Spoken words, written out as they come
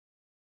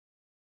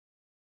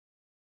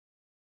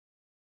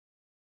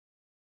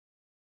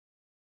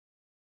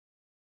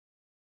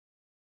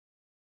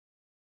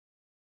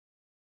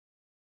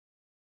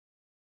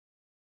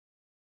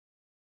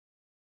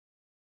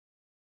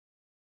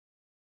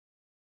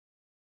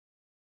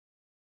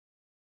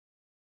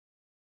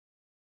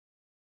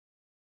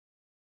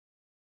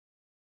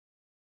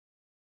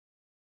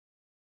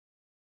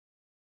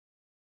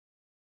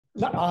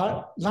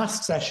our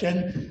last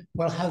session,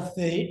 we'll have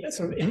the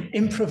sort of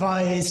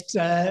improvised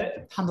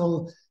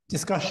panel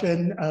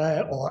discussion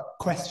or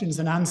questions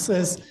and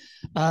answers.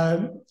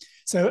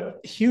 So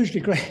hugely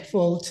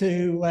grateful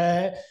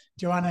to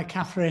Joanna,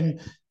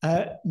 Kathryn,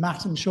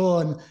 Matt and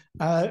Shaun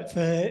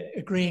for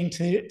agreeing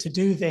to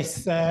do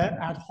this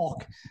ad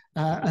hoc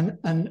and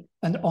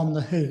on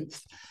the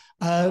hoof.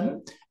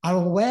 I'm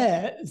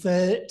aware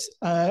that,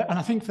 and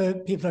I think for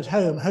people at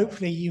home,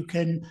 hopefully you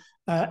can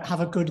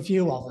have a good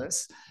view of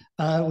us.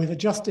 We've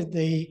adjusted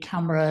the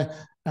camera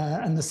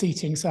and the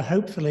seating, so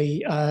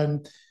hopefully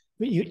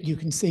you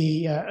can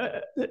see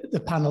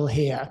the panel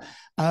here.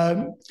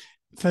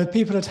 For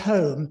people at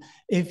home,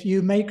 if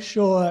you make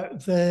sure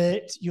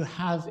that you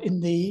have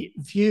in the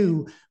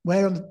view,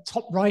 where on the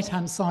top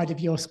right-hand side of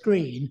your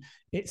screen,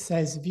 it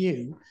says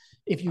view,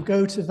 if you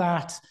go to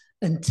that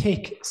and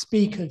tick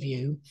speaker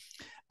view,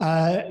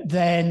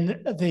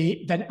 then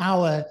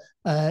our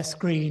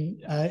screen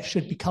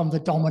should become the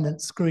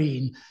dominant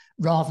screen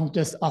rather than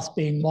just us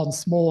being one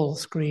small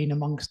screen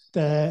amongst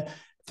 40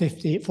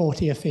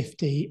 or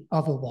 50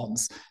 other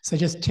ones. So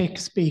just tick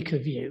speaker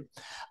view.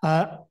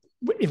 As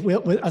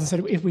I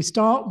said, if we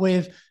start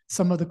with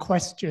some of the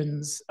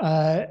questions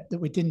that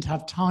we didn't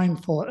have time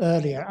for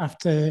earlier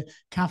after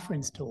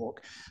Kathryn's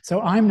talk. So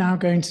I'm now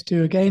going to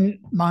do again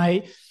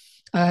my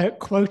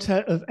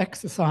quota of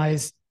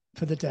exercise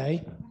for the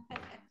day.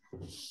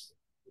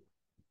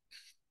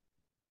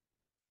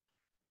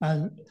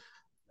 And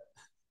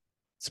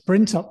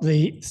sprint up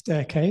the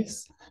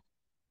staircase.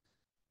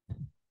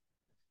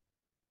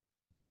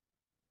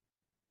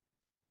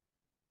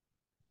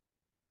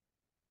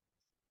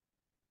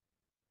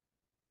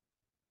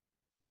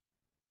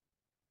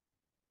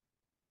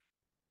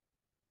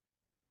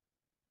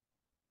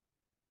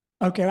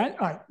 Okay, all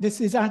right. This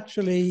is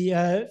actually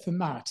for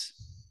Matt.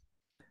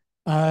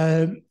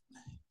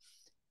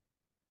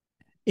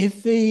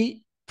 If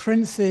the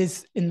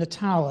princes in the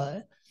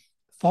tower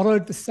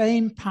followed the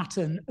same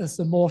pattern as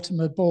the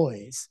Mortimer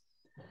boys,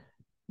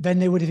 then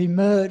they would have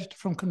emerged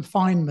from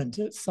confinement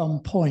at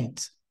some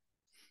point.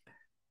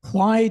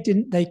 Why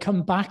didn't they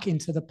come back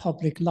into the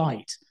public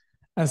light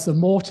as the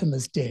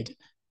Mortimers did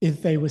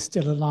if they were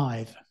still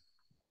alive?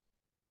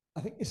 I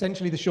think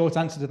essentially the short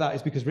answer to that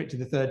is because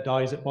Richard III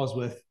dies at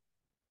Bosworth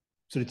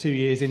sort of 2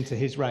 years into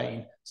his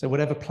reign. So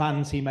whatever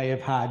plans he may have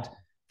had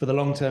for the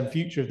long-term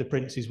future of the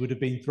princes would have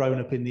been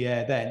thrown up in the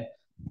air then.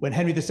 When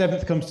Henry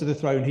VII comes to the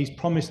throne, he's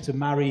promised to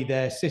marry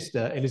their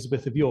sister,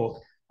 Elizabeth of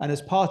York. And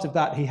as part of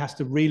that, he has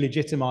to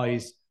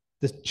re-legitimize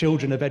the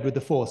children of Edward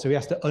IV. So he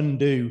has to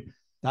undo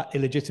that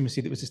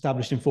illegitimacy that was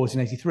established in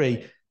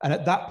 1483. And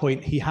at that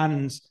point, he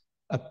hands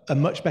a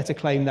much better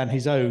claim than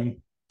his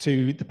own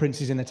to the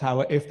princes in the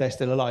tower if they're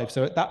still alive.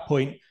 So at that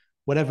point,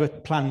 whatever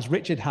plans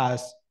Richard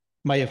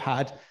may have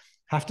had,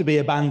 have to be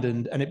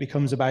abandoned, and it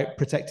becomes about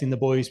protecting the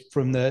boys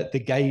from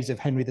the gaze of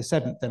Henry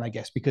VII then, I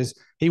guess, because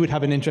he would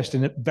have an interest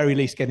in at very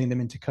least getting them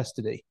into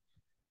custody.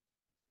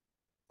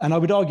 And I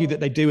would argue that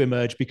they do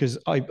emerge because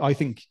I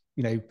think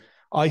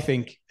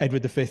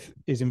Edward V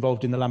is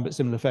involved in the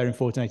Lambert-Simnel affair in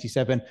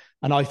 1487,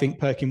 and I think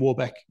Perkin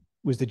Warbeck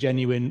was the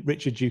genuine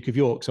Richard, Duke of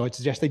York. So I'd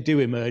suggest they do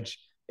emerge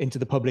into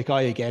the public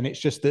eye again. It's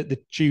just that the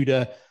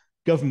Tudor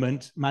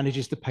government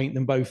manages to paint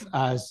them both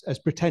as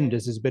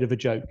pretenders, as a bit of a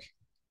joke.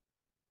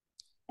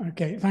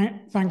 Okay,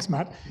 thanks,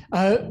 Matt.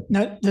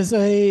 Now, there's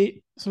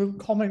a sort of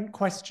common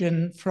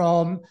question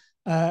from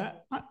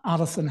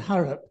Alison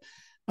Harrop,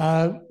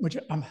 which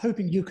I'm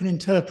hoping you can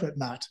interpret,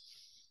 Matt.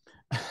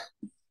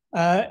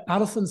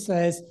 Alison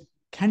says,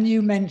 can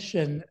you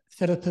mention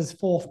Philippa's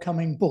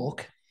forthcoming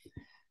book,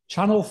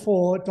 Channel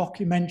 4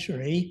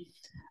 documentary,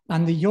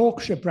 and the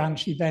Yorkshire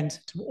branch event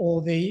to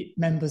all the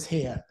members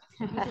here?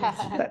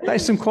 That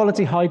is some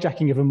quality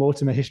hijacking of a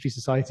Mortimer History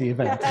Society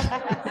event.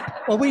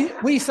 Well,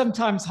 we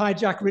sometimes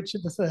hijack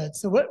Richard III,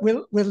 so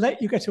we'll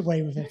let you get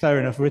away with it. Fair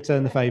enough,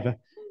 return the favour.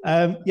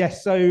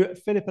 Yes, so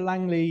Philippa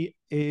Langley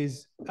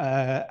has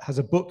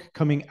a book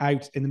coming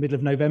out in the middle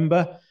of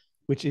November,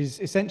 which is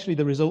essentially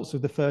the results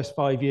of the first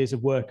 5 years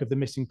of work of the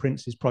Missing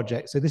Princes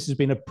project. So this has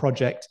been a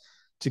project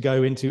to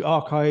go into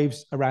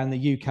archives around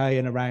the UK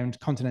and around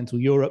continental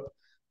Europe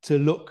to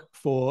look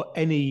for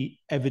any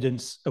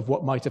evidence of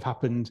what might have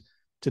happened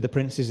to the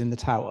princes in the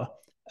tower.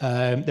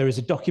 There is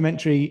a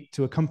documentary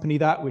to accompany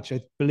that, which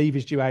I believe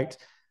is due out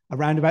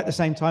around about the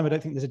same time. I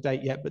don't think there's a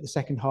date yet, but the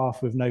second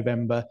half of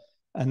November.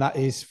 And that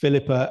is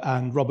Philippa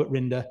and Robert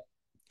Rinder.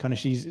 Kind of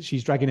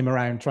she's dragging him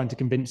around, trying to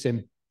convince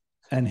him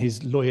and his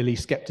lawyerly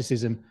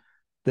skepticism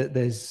that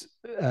there's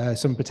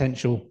some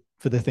potential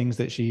for the things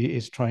that she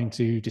is trying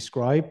to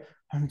describe.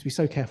 I'm going to be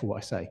so careful what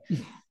I say.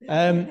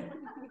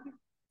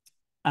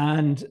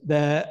 And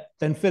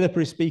then Philippa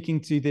is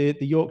speaking to the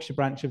Yorkshire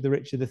branch of the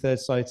Richard III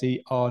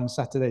Society on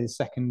Saturday, the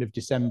 2nd of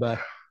December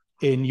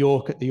in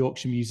York at the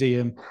Yorkshire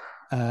Museum,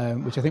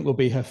 which I think will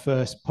be her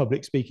first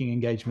public speaking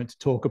engagement to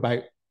talk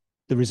about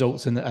the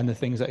results and the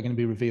things that are going to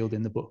be revealed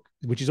in the book,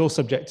 which is all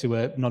subject to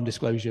a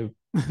non-disclosure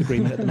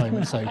agreement at the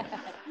moment. So I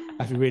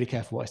have to be really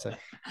careful what I say.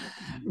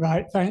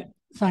 Right.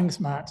 Thanks,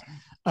 Matt.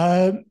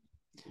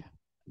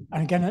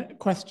 And again, a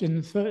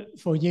question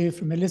for you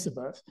from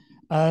Elizabeth.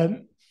 I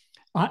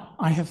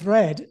have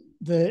read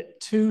that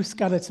 2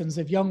 skeletons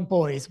of young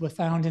boys were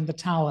found in the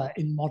tower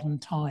in modern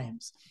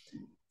times.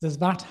 Does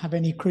that have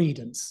any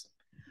credence?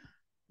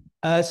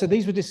 So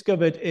these were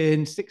discovered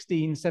in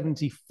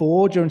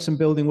 1674 during some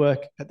building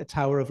work at the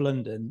Tower of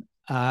London.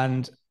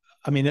 And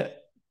I mean,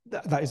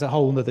 that is a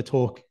whole other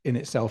talk in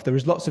itself. There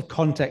is lots of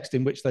context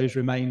in which those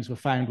remains were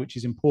found, which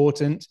is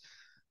important.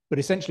 But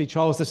essentially,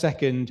 Charles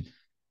II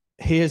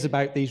hears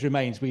about these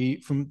remains.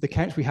 From the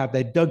accounts we have,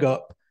 they're dug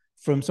up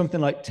from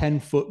something like 10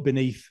 foot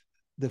beneath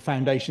the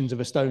foundations of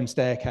a stone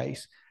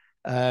staircase.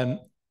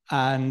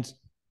 And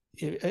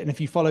if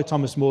you follow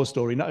Thomas More's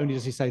story, not only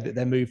does he say that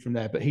they're moved from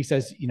there, but he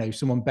says, you know,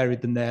 someone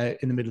buried them there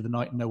in the middle of the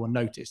night and no one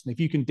noticed. And if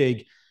you can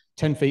dig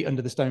 10 feet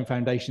under the stone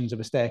foundations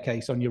of a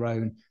staircase on your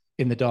own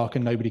in the dark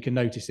and nobody can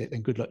notice it,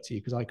 then good luck to you,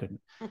 because I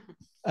couldn't.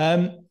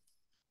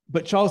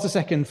 But Charles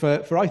II,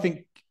 for I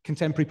think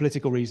contemporary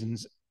political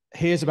reasons,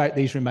 hears about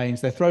these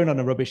remains. They're thrown on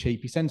a rubbish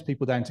heap. He sends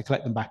people down to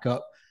collect them back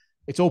up.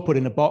 It's all put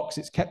in a box.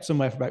 It's kept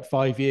somewhere for about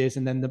 5 years.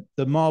 And then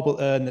the marble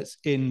urn that's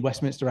in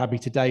Westminster Abbey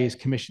today is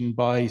commissioned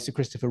by Sir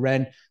Christopher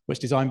Wren, was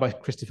designed by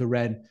Christopher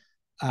Wren.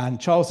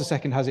 And Charles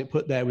II has it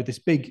put there with this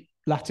big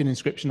Latin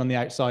inscription on the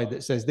outside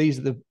that says, these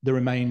are the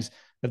remains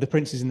of the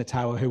princes in the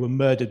tower who were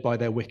murdered by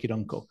their wicked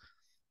uncle.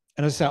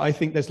 And as I say, I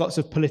think there's lots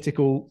of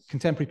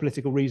contemporary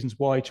political reasons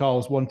why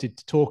Charles wanted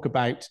to talk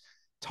about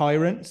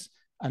tyrants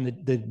and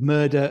the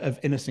murder of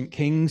innocent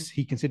kings.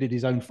 He considered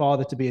his own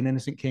father to be an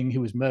innocent king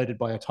who was murdered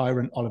by a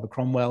tyrant, Oliver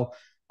Cromwell.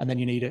 And then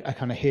you need a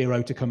kind of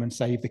hero to come and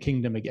save the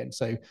kingdom again.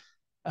 So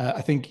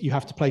I think you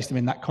have to place them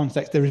in that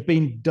context. There has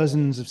been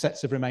dozens of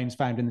sets of remains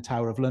found in the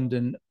Tower of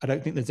London. I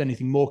don't think there's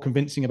anything more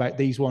convincing about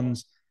these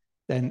ones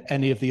than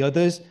any of the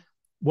others.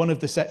 One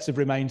of the sets of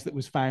remains that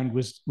was found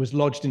was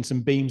lodged in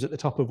some beams at the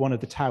top of one of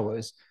the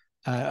towers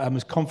and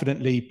was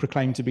confidently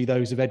proclaimed to be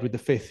those of Edward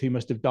V, who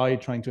must have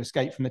died trying to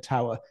escape from the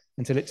tower,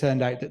 until it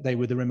turned out that they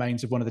were the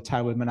remains of one of the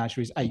Tower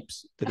Menagerie's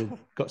apes that had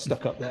got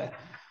stuck up there.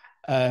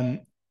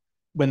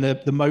 When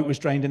the moat was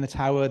drained in the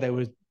tower, there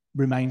were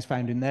remains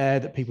found in there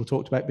that people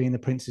talked about being the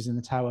princes in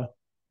the tower.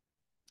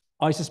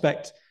 I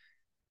suspect,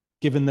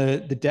 given the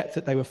depth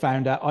that they were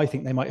found at, I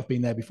think they might have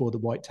been there before the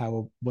White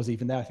Tower was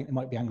even there. I think they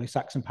might be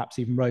Anglo-Saxon, perhaps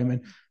even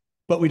Roman,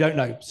 but we don't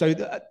know. So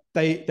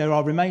there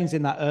are remains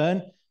in that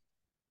urn.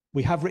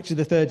 We have Richard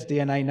III's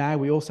DNA now.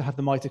 We also have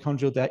the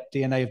mitochondrial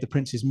DNA of the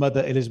prince's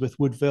mother, Elizabeth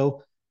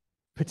Woodville.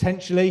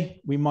 Potentially,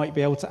 we might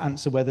be able to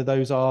answer whether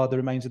those are the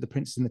remains of the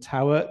princes in the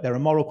tower. There are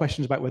moral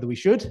questions about whether we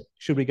should.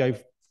 Should we go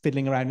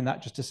fiddling around in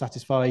that just to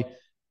satisfy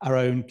our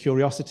own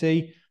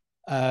curiosity?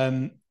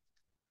 And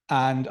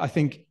I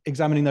think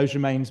examining those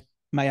remains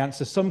may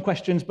answer some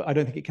questions, but I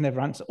don't think it can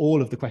ever answer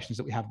all of the questions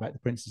that we have about the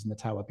princes in the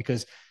tower,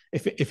 because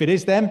if it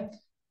is them,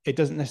 it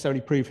doesn't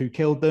necessarily prove who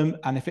killed them.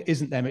 And if it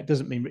isn't them, it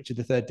doesn't mean Richard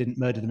III didn't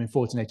murder them in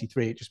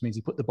 1483. It just means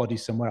he put the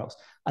bodies somewhere else.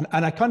 And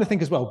I kind of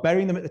think as well,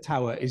 burying them at the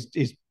tower is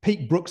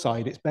peak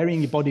Brookside. It's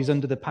burying your bodies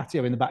under the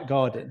patio in the back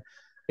garden.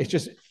 It's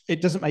just,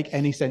 it doesn't make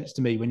any sense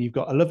to me when you've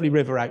got a lovely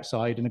river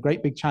outside and a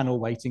great big channel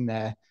waiting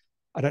there.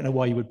 I don't know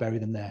why you would bury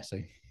them there. So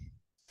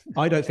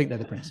I don't think they're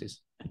the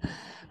princes.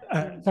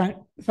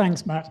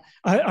 Thanks, Matt.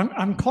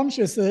 I'm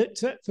conscious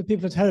that for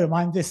people at home,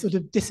 I'm this sort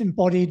of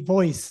disembodied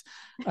voice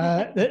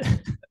that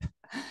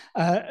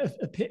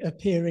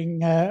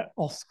appearing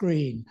off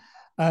screen.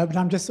 But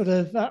I'm just sort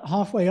of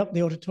halfway up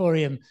the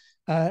auditorium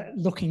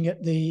looking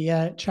at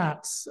the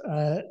chats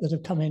that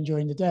have come in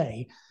during the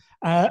day.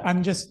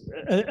 And just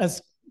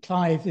as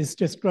Clive is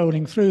just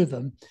scrolling through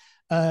them,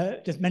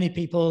 just many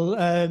people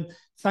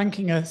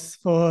thanking us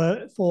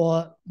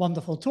for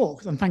wonderful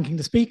talks and thanking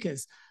the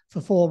speakers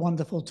for 4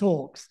 wonderful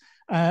talks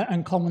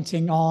and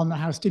commenting on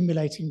how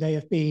stimulating they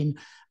have been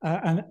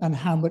and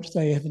how much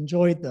they have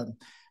enjoyed them.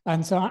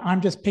 And so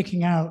I'm just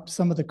picking out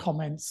some of the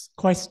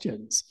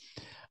questions.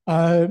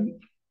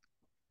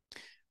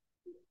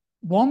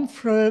 One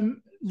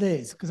from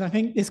Liz, because I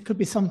think this could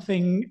be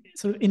something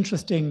sort of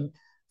interesting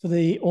for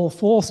all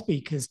 4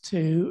 speakers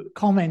to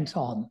comment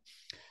on.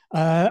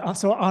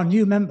 So our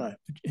new member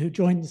who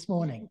joined this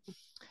morning,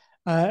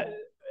 and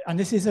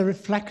this is a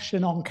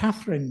reflection on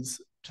Kathryn's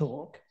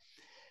talk.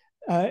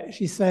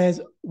 She says,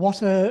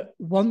 what a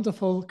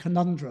wonderful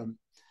conundrum.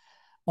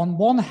 On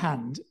one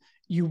hand,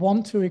 you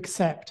want to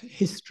accept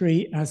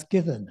history as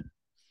given.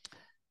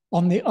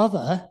 On the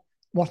other,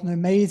 what an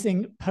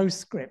amazing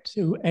postscript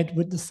to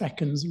Edward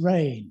II's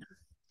reign.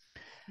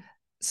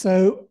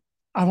 So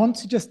I want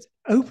to just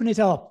open it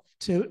up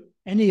to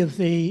any of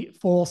the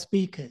 4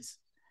 speakers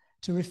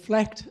to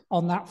reflect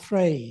on that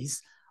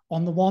phrase.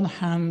 On the one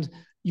hand,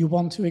 you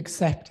want to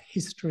accept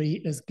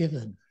history as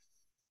given.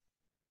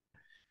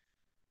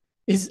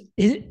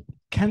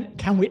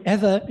 Can we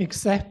ever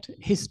accept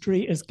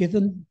history as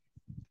given?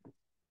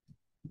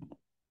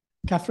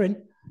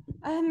 Kathryn?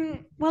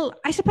 Well,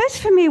 I suppose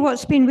for me,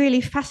 what's been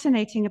really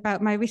fascinating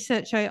about my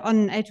research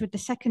on Edward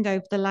II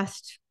over the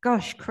last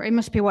gosh, it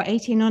must be what,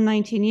 18 or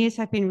 19 years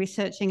I've been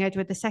researching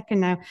Edward II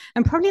now.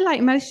 And probably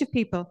like most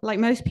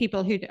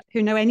people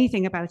who know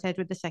anything about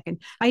Edward II,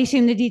 I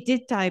assume that he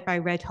did die by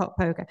red hot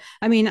poker.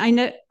 I mean, I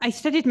know I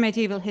studied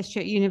medieval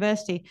history at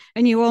university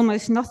and knew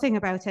almost nothing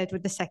about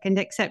Edward II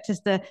except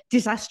as the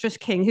disastrous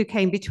king who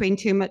came between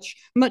two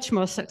much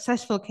more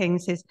successful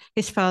kings,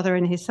 his father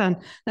and his son.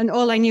 And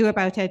all I knew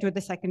about Edward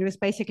II was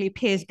basically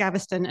Piers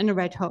Gaveston and a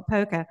red hot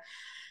poker.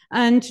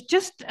 And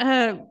just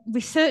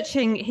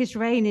researching his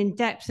reign in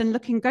depth and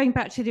going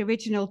back to the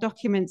original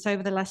documents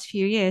over the last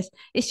few years,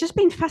 it's just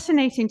been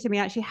fascinating to me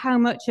actually how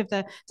much of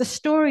the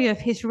story of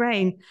his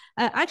reign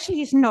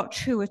actually is not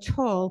true at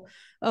all.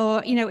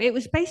 Or, you know, it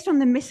was based on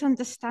the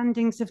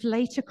misunderstandings of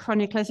later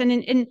chroniclers. And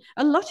in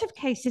a lot of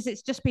cases,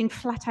 it's just been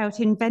flat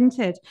out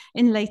invented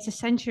in later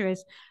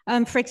centuries.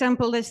 For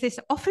example, there's this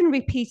often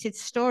repeated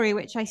story,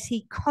 which I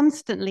see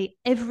constantly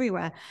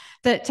everywhere,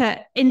 that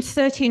in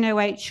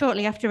 1308,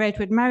 shortly after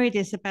Edward married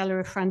Isabella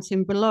of France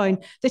in Boulogne,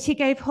 that he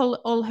gave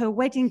all her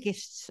wedding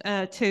gifts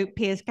to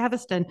Piers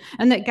Gaveston,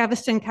 and that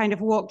Gaveston kind of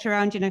walked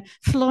around, you know,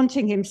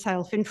 flaunting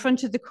himself in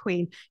front of the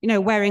Queen, you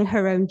know, wearing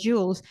her own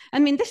jewels. I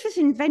mean, this was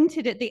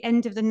invented at the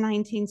end of the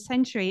 19th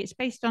century. It's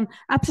based on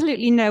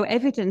absolutely no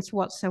evidence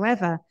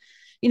whatsoever.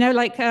 You know,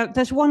 like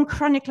there's one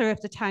chronicler of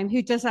the time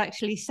who does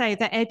actually say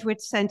that Edward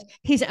sent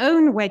his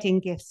own wedding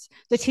gifts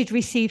that he'd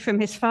received from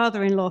his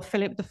father-in-law,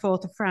 Philip IV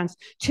of France,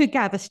 to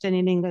Gaveston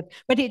in England.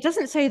 But it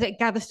doesn't say that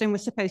Gaveston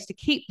was supposed to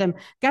keep them.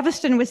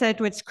 Gaveston was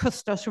Edward's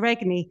custos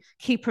regni,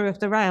 keeper of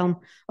the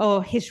realm,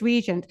 or his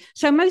regent.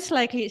 So most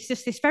likely it's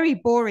just this very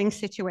boring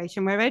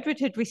situation where Edward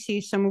had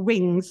received some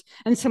rings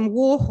and some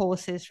war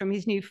horses from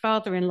his new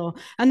father-in-law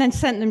and then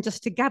sent them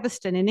just to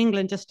Gaveston in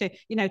England just to,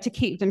 you know, to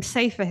keep them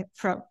safer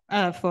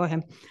for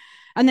him.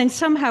 And then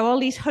somehow all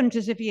these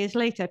hundreds of years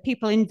later,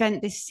 people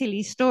invent this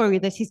silly story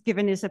that he's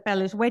given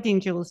Isabella's wedding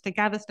jewels to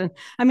Gaveston.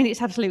 I mean,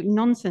 it's absolute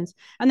nonsense.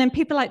 And then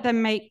people like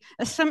them make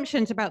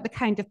assumptions about the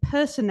kind of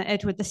person that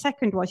Edward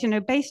II was, you know,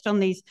 based on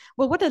these,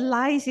 well, what are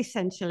lies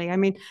essentially? I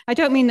mean, I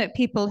don't mean that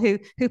people who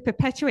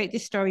perpetuate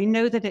this story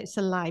know that it's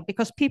a lie,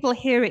 because people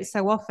hear it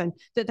so often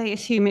that they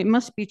assume it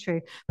must be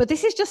true. But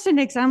this is just an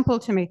example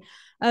to me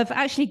of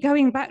actually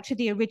going back to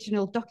the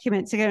original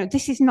documents again.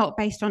 This is not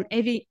based on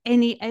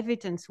any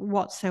evidence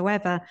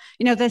whatsoever.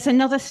 You know, there's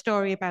another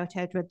story about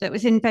Edward that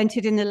was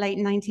invented in the late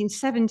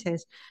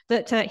 1970s,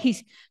 that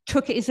he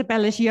took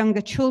Isabella's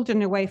younger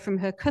children away from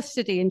her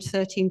custody in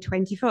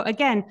 1324.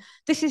 Again,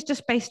 this is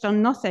just based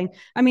on nothing.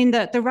 I mean,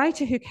 the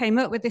writer who came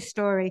up with this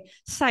story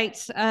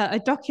cites a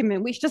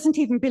document which doesn't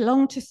even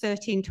belong to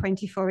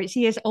 1324. It's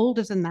years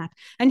older than that.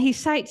 And he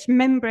cites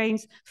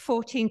membranes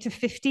 14 to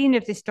 15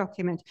 of this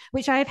document,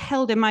 which I have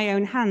held in my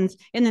own hands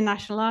in the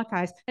National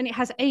Archives, and it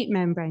has 8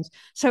 membranes.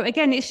 So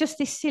again, it's just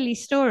this silly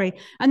story.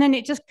 And then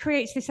it just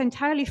creates this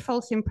entirely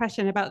false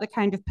impression about the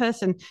kind of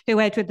person who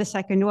Edward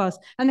II was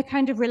and the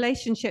kind of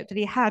relationship that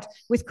he had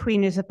with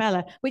Queen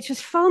Isabella, which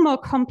was far more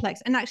complex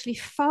and actually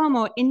far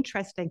more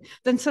interesting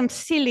than some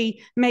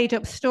silly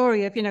made-up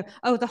story of, you know,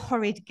 oh, the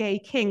horrid gay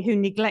king who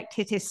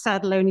neglected his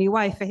sad, lonely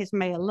wife for his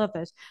male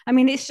lovers. I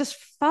mean, it's just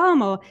far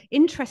more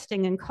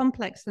interesting and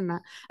complex than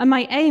that. And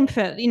my aim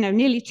for, you know,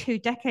 nearly 2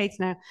 decades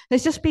now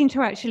has just been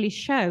to actually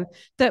show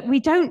that we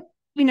don't,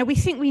 you know, we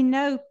think we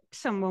know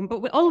someone,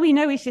 but all we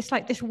know is just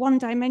like this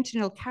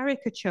one-dimensional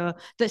caricature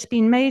that's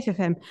been made of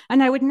him.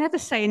 And I would never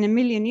say in a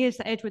million years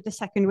that Edward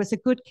II was a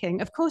good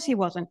king. Of course he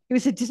wasn't. He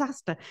was a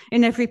disaster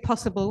in every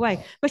possible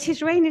way. But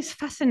his reign is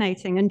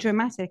fascinating and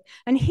dramatic,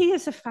 and he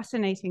is a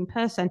fascinating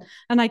person.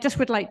 And I just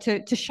would like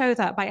to show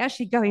that by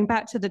actually going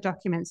back to the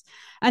documents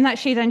and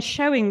actually then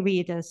showing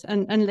readers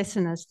and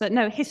listeners that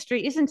no,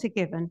 history isn't a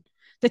given,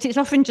 that it's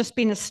often just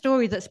been a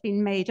story that's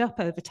been made up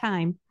over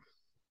time.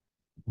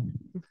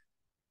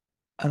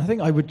 And I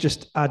think I would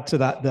just add to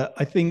that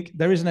I think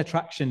there is an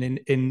attraction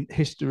in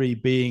history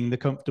being the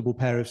comfortable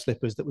pair of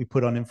slippers that we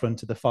put on in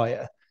front of the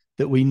fire,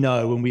 that we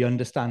know and we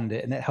understand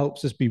it, and it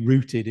helps us be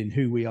rooted in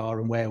who we are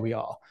and where we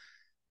are.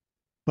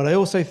 But I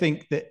also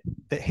think that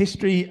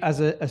history as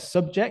a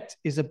subject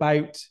is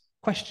about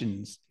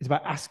questions. It's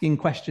about asking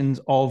questions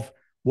of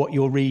what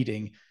you're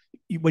reading.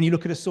 When you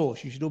look at a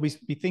source, you should always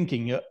be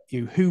thinking,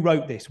 who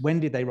wrote this? When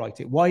did they write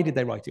it? Why did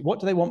they write it?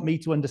 What do they want me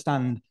to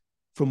understand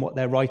from what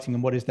they're writing,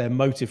 and what is their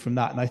motive from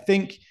that? And I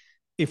think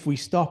if we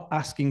stop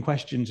asking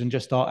questions and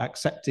just start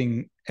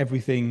accepting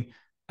everything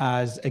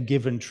as a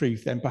given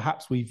truth, then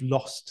perhaps we've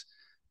lost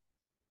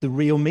the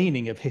real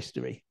meaning of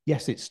history.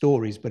 Yes, it's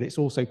stories, but it's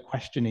also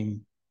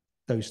questioning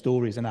those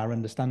stories and our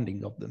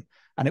understanding of them.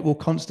 And it will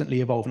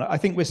constantly evolve. And I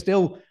think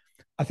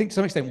to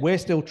some extent, we're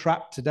still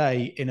trapped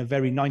today in a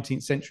very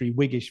 19th century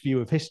Whiggish view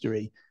of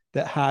history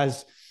that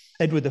has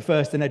Edward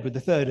I and Edward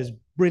III as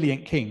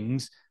brilliant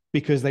kings,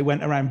 because they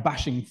went around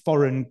bashing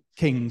foreign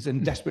kings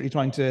and desperately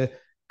trying to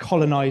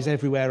colonize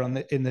everywhere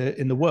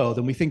in the world.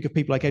 And we think of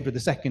people like Edward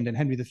II and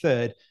Henry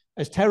III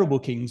as terrible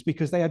kings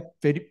because they had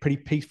pretty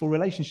peaceful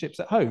relationships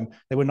at home.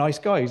 They were nice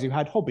guys who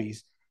had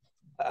hobbies.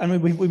 I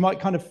mean, we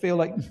might kind of feel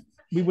like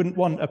we wouldn't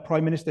want a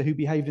prime minister who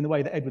behaved in the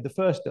way that Edward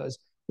I does.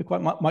 We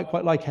might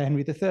quite like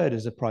Henry III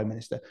as a prime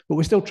minister, but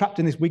we're still trapped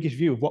in this Whiggish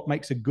view of what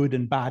makes a good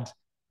and bad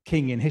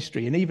king in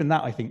history. And even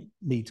that, I think,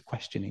 needs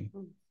questioning.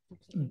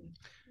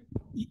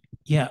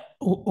 Yeah,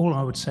 all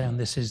I would say on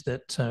this is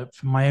that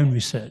from my own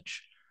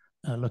research,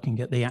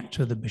 looking at the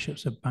Acta of the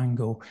Bishops of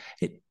Bangor,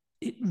 it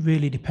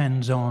really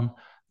depends on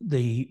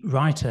the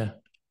writer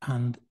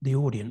and the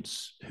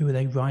audience. Who are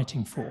they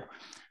writing for?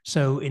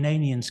 So in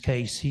Anian's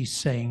case, he's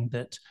saying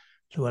that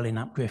Llewellyn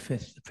ap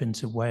Griffith, the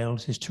Prince of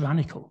Wales, is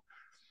tyrannical.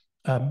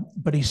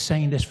 But he's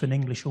saying this for an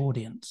English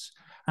audience.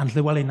 And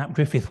Llewellyn ap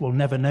Griffith will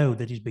never know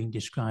that he's being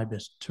described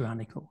as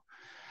tyrannical.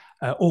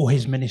 Or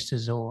his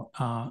ministers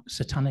are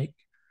satanic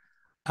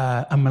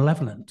and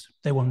malevolent.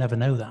 They will never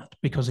know that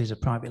because these are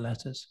private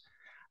letters.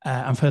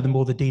 And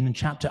furthermore, the dean and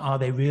chapter, are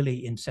they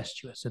really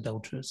incestuous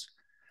adulterers?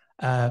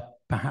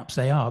 Perhaps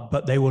they are,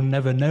 but they will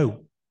never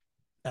know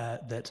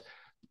that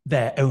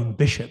their own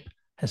bishop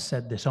has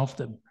said this of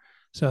them.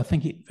 So I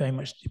think it very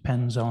much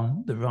depends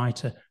on the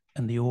writer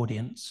and the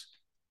audience.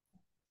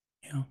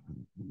 Yeah.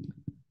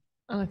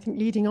 And I think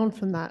leading on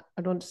from that,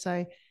 I'd want to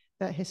say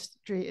that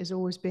history is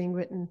always being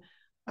written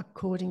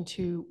according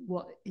to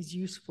what is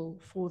useful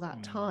for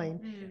that time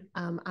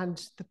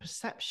and the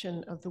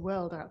perception of the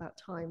world at that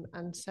time.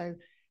 And so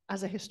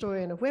as a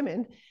historian of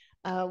women,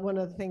 one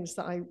of the things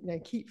that I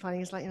keep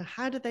finding is like,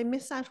 how did they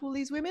miss out all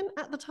these women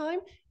at the time?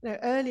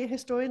 Earlier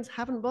historians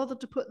haven't bothered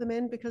to put them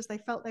in because they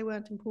felt they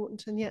weren't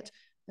important, and yet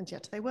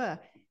they were.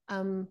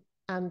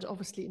 And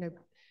obviously,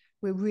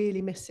 we're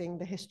really missing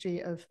the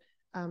history of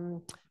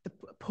the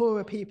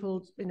poorer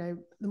people, the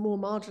more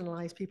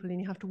marginalized people, and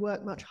you have to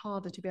work much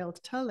harder to be able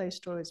to tell those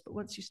stories. But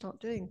once you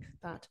start doing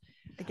that,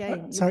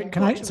 again, sorry,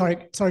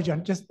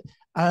 John. Just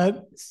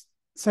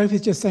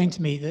Sophie's just saying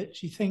to me that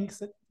she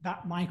thinks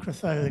that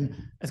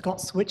microphone has got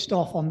switched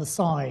off on the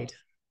side.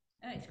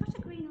 It's got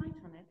a green light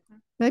on it.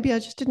 Maybe I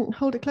just didn't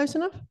hold it close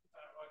enough.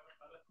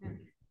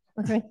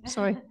 Okay,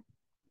 sorry.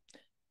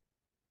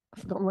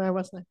 I've forgotten where I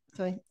was now.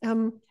 Sorry.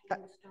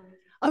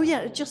 Oh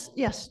yeah, just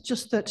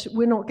that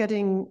we're not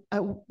getting.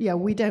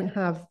 We don't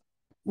have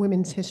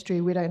women's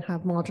history. We don't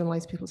have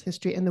marginalized people's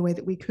history in the way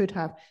that we could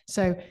have.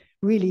 So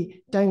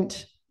really,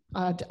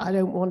 I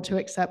don't want to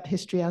accept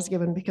history as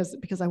given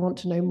because I want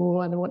to know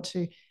more, and I want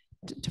to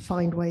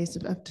find ways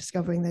of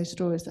discovering those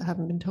stories that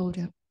haven't been told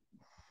yet.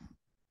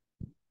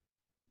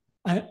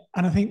 And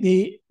I think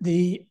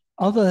the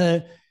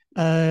other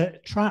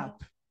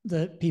trap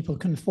that people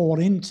can fall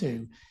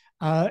into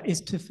is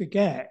to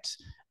forget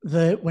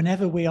that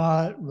whenever we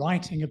are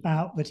writing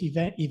about that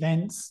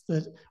events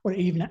that, or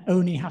even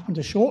only happened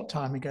a short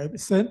time ago, but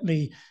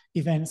certainly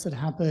events that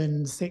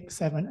happened 600,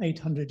 700,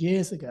 800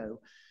 years ago,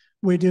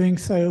 we're doing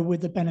so with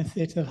the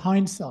benefit of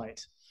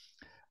hindsight.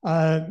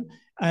 And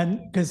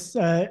because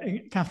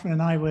Kathryn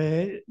and I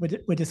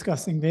were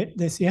discussing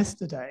this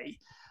yesterday,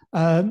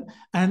 and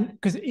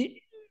because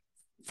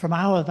from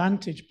our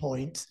vantage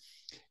point,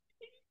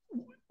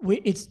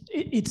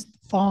 it's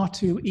far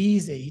too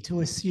easy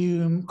to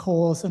assume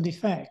cause and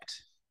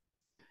effect,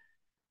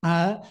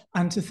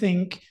 and to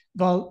think,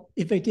 well,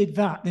 if they did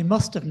that, they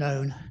must have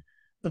known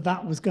that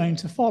that was going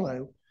to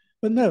follow.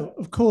 But no,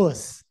 of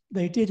course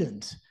they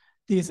didn't.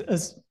 These,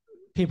 as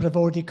people have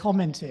already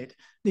commented,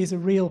 these are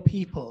real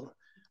people,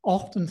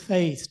 often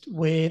faced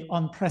with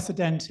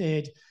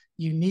unprecedented,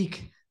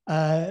 unique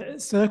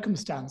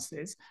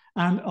circumstances,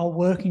 and are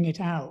working it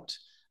out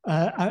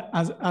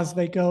as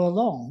they go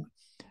along.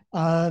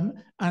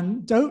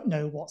 And don't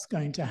know what's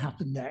going to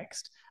happen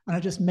next, and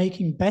are just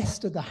making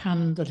best of the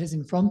hand that is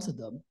in front of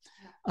them,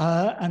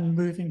 and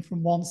moving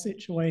from one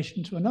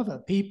situation to another.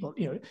 People,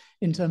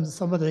 in terms of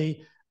some of the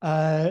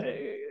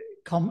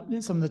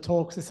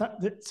talks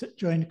that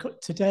during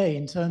today,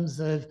 in terms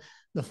of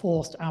the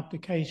forced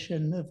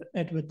abdication of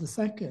Edward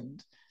II,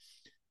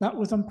 that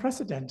was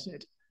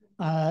unprecedented.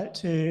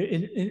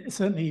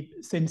 Certainly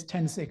since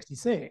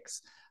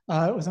 1066,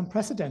 it was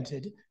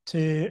unprecedented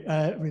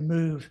to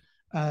remove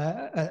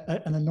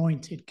an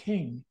anointed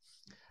king.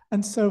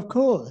 And so, of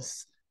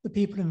course, the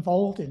people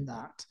involved in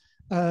that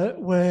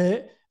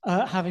were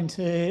having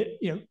to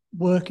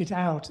work it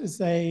out as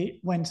they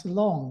went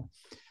along.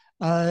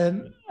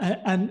 And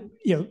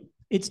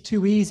it's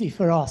too easy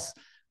for us,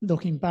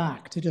 looking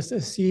back, to just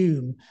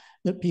assume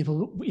that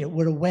people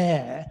were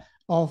aware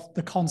of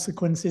the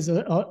consequences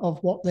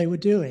of what they were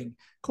doing.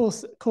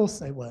 Of course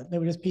they weren't. They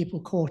were just people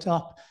caught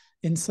up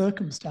in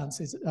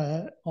circumstances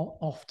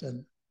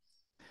often.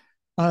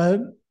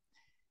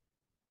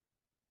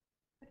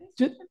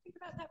 Just think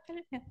about that,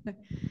 Philip.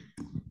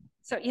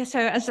 Yeah. So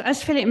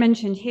as Philip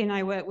mentioned, he and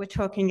I were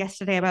talking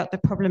yesterday about the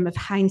problem of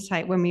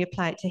hindsight when we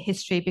apply it to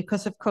history,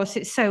 because of course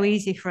it's so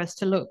easy for us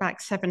to look back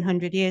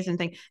 700 years and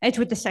think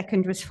Edward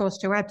II was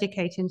forced to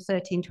abdicate in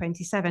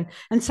 1327,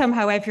 and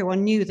somehow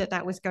everyone knew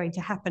that was going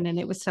to happen and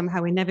it was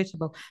somehow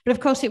inevitable. But of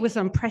course it was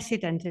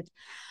unprecedented.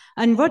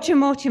 And Roger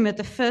Mortimer,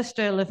 the first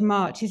Earl of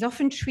March, is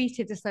often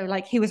treated as though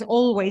like he was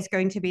always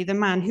going to be the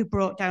man who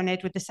brought down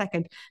Edward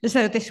II, as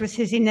though this was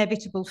his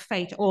inevitable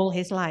fate all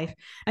his life.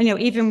 And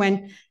even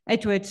when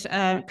Edward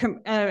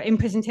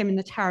imprisoned him in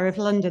the Tower of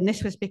London,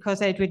 this was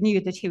because Edward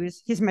knew that he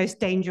was his most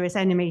dangerous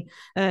enemy,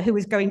 who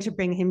was going to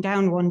bring him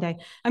down one day.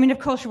 I mean, of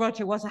course,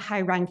 Roger was a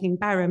high-ranking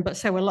baron, but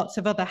so were lots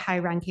of other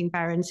high-ranking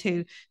barons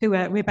who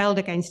rebelled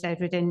against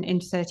Edward in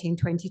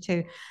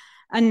 1322.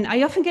 And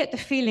I often get the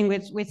feeling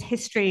with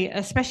history,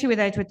 especially with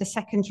Edward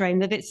II's reign,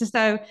 that it's as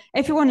though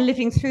everyone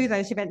living through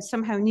those events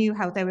somehow knew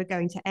how they were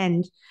going to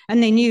end.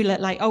 And they knew that,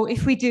 like, oh,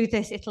 if we do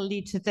this, it'll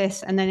lead to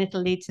this, and then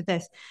it'll lead to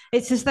this.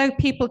 It's as though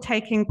people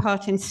taking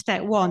part in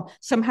step 1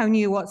 somehow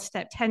knew what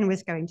step 10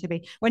 was going to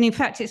be, when in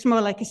fact it's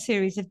more like a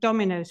series of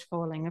dominoes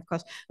falling. Of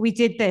course, we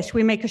did this,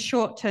 we make a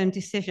short-term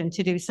decision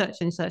to do such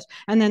and such,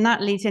 and then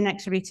that leads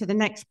inexorably to the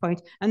next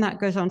point, and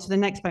that goes on to the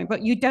next point.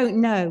 But you don't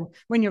know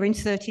when you're in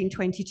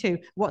 1322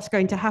 what's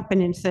going to happen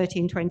in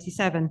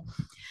 1327.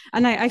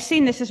 And I've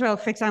seen this as well,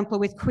 for example,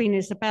 with Queen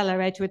Isabella,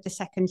 Edward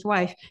II's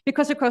wife,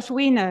 because of course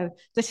we know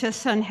that her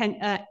son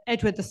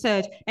Edward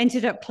III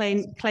ended up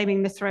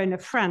claiming the throne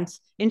of France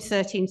in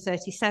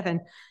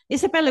 1337.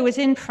 Isabella was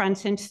in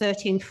France in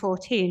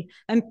 1314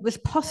 and was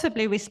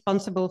possibly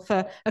responsible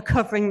for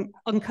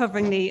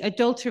uncovering the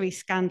adultery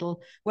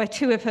scandal, where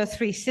 2 of her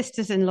 3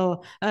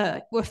 sisters-in-law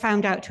were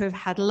found out to have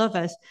had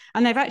lovers.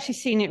 And I've actually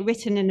seen it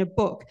written in a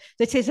book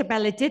that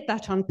Isabella did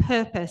that on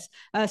purpose,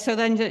 so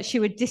then that she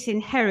would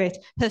disinherit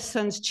her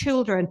son's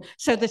children,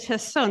 so that her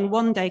son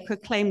one day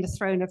could claim the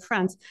throne of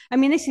France. I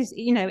mean, this is,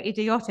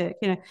 idiotic.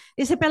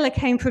 Isabella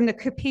came from the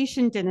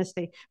Capetian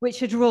dynasty,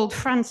 which had ruled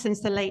France since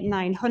the late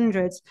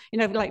 900s,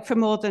 like for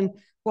more than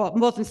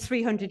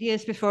 300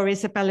 years before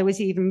Isabella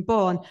was even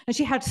born. And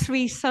she had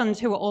 3 sons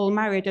who were all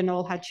married and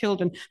all had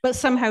children. But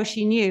somehow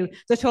she knew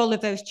that all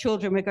of those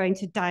children were going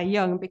to die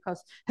young,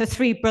 because her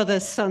 3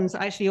 brothers' sons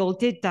actually all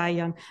did die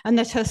young, and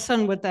that her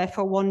son would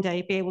therefore one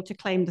day be able to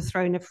claim the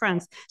throne of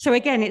France. So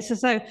again, it's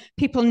as though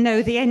people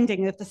know the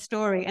ending of the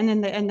story, and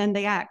then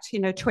they act,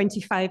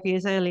 25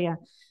 years earlier,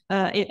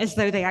 as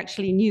though they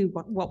actually knew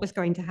what was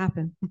going to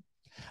happen.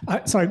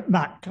 Sorry,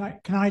 Matt,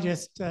 can I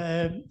just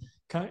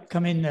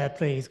come in there,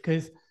 please?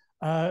 Because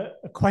a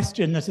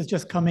question that has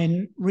just come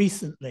in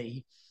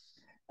recently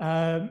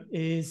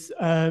is,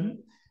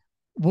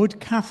 would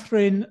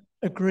Kathryn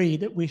agree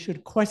that we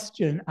should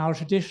question our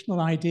traditional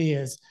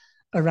ideas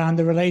around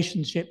the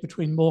relationship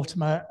between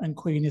Mortimer and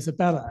Queen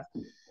Isabella,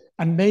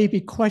 and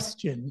maybe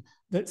question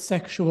that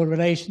sexual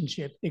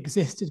relationship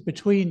existed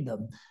between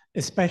them,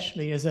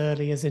 especially as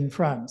early as in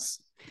France?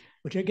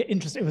 Which I get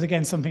interested. It was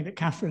again something that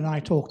Kathryn and I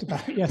talked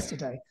about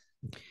yesterday.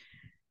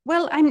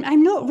 Well,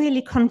 I'm not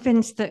really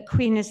convinced that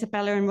Queen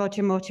Isabella and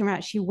Roger Mortimer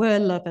actually were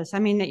lovers. I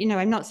mean,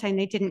 I'm not saying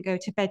they didn't go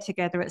to bed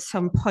together at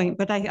some point,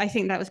 but I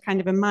think that was kind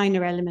of a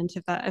minor element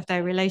of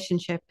their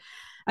relationship.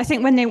 I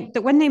think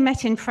when they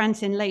met in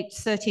France in late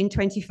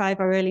 1325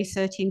 or early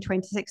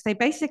 1326, they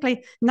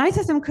basically,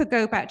 neither of them could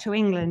go back to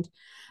England.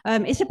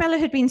 Isabella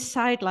had been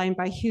sidelined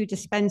by Hugh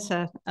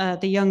Despenser,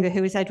 the younger,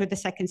 who was Edward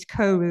II's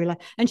co-ruler,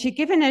 and she'd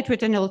given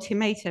Edward an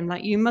ultimatum,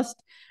 like, you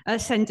must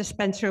send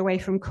Despenser away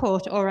from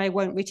court or I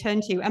won't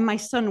return to you, and my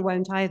son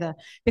won't either,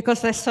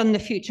 because their son, the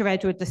future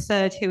Edward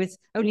III, who was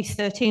only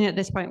 13 at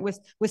this point,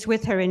 was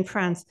with her in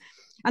France.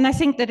 And I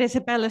think that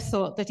Isabella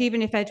thought that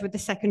even if Edward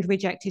II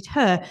rejected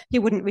her, he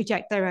wouldn't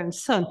reject their own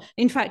son.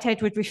 In fact,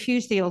 Edward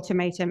refused the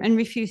ultimatum and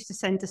refused to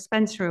send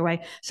Despenser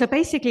away. So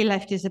basically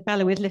left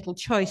Isabella with little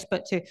choice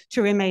but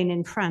to remain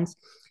in France.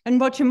 And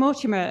Roger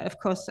Mortimer, of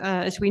course,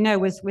 as we know,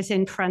 was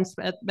in France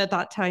at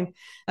that time.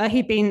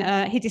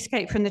 He'd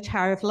escaped from the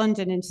Tower of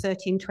London in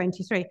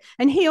 1323.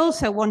 And he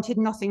also wanted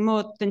nothing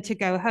more than to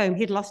go home.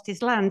 He'd lost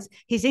his lands,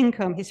 his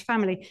income, his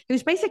family. He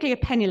was basically a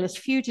penniless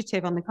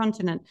fugitive on the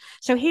continent.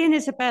 So he and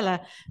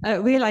Isabella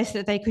realized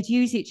that they could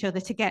use each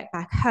other to get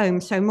back home.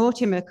 So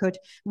Mortimer could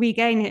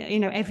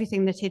regain,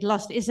 everything that he'd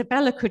lost.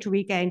 Isabella could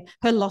regain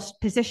her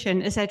lost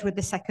position as Edward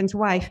II's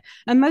wife.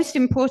 And most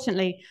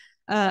importantly,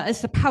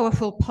 as the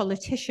powerful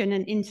politician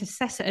and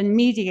intercessor and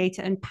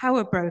mediator and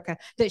power broker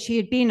that she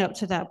had been up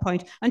to that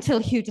point, until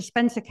Hugh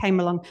Despenser came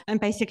along and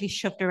basically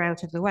shoved her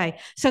out of the way.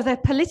 So their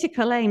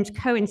political aims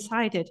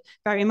coincided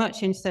very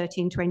much in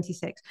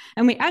 1326.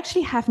 And we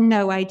actually have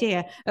no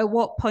idea at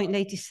what point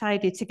they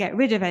decided to get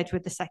rid of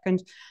Edward II,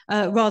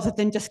 rather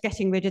than just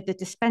getting rid of the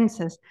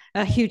Despensers,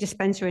 Hugh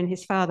Despenser and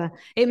his father.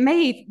 It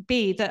may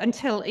be that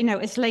until,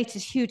 as late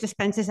as Hugh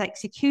Despenser's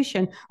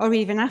execution, or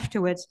even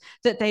afterwards,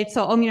 that they'd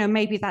thought, oh,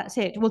 maybe that's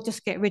it. We'll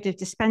just get rid of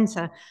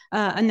Despenser,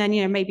 and then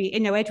maybe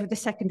Edward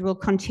II will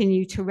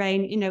continue to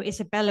reign.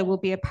 Isabella will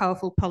be a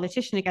powerful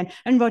politician again,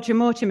 and Roger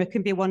Mortimer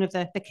can be one of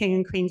the King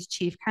and Queen's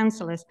chief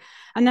counsellors.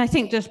 And I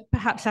think just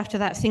perhaps after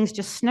that, things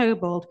just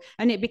snowballed,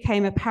 and it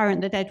became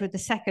apparent that Edward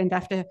II,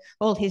 after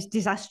all his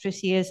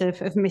disastrous years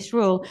of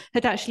misrule,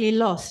 had actually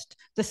lost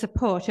the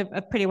support of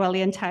pretty well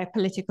the entire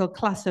political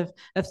class of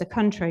the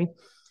country.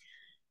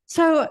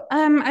 So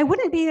I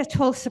wouldn't be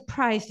at all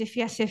surprised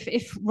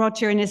if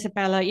Roger and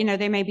Isabella, you know,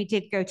 they maybe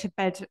did go to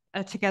bed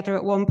together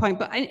at one point.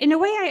 But in a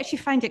way, I actually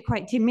find it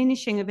quite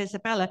diminishing of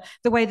Isabella,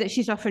 the way that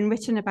she's often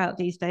written about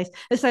these days,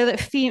 as though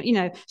that, you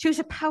know, she was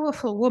a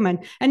powerful woman,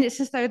 and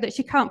it's as though that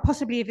she can't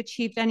possibly have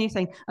achieved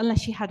anything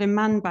unless she had a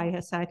man by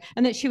her side,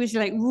 and that she was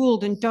like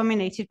ruled and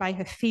dominated by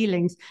her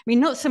feelings. I mean,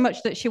 not so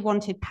much that she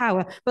wanted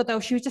power, but though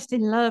she was just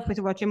in love with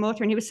Roger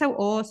Mortimer, and he was so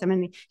awesome,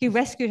 and he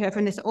rescued her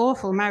from this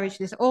awful marriage,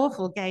 this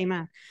awful gay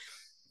man.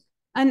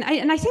 And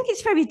I think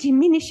it's very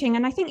diminishing.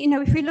 And I think, you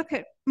know, if we look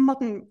at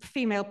modern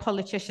female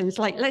politicians,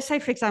 like, let's say,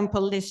 for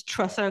example, Liz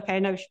Truss, okay,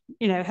 no,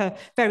 you know, her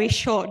very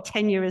short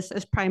tenure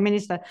as Prime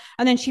Minister,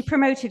 and then she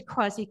promoted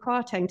Kwasi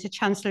Kwarteng to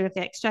Chancellor of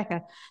the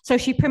Exchequer. So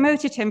she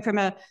promoted him from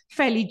a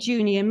fairly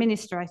junior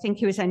minister, I think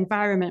he was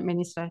Environment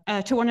Minister,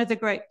 to one of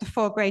the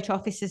four great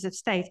offices of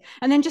state.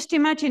 And then just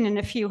imagine in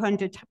a few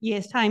hundred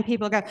years' time,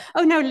 people go,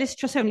 oh no, Liz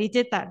Truss only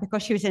did that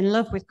because she was in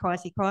love with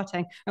Kwasi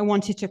Kwarteng and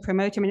wanted to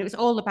promote him. And it was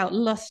all about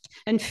lust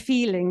and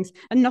feelings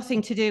and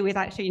nothing to do with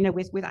actually, you know,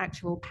 with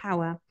actual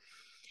power.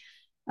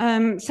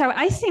 So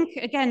I think,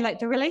 again, like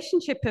the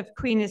relationship of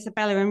Queen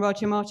Isabella and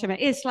Roger Mortimer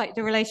is like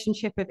the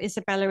relationship of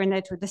Isabella and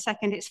Edward II.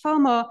 It's far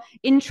more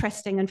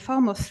interesting and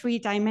far more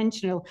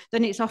three-dimensional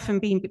than it's often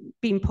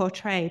been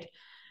portrayed.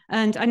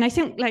 And I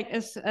think, like,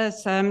 as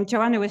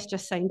Joanna was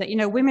just saying, that, you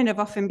know, women have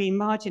often been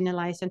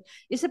marginalized, and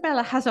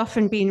Isabella has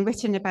often been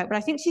written about, but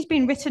I think she's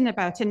been written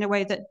about in a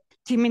way that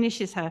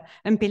diminishes her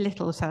and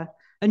belittles her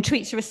and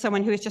treats her as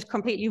someone who is just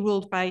completely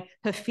ruled by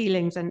her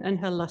feelings and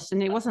her lust.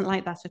 And it wasn't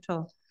like that at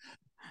all.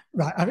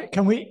 Right. I mean,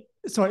 can we,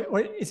 sorry,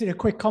 is it a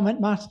quick comment,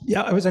 Matt?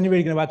 Yeah, I was only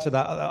really going to add to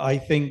that. I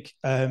think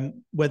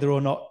whether or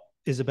not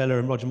Isabella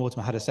and Roger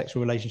Mortimer had a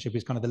sexual relationship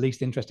is kind of the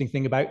least interesting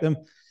thing about them,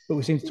 but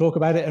we seem to talk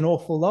about it an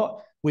awful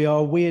lot. We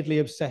are weirdly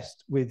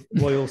obsessed with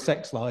royal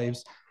sex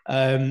lives.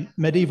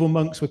 Medieval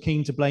monks were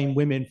keen to blame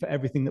women for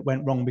everything that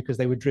went wrong because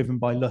they were driven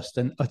by lust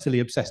and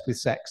utterly obsessed with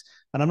sex.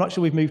 And I'm not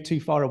sure we've moved too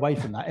far away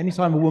from that.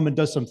 Anytime a woman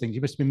does something, she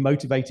must have been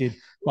motivated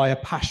by a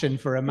passion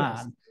for a man.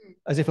 Yes.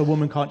 As if a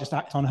woman can't just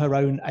act on her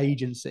own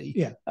agency.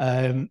 Yeah.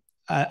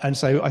 And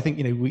so I think,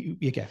 you know,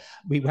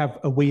 we have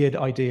a weird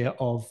idea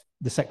of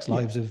the sex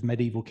lives of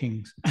medieval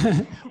kings.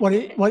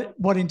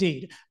 What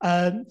indeed.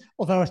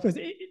 Although I suppose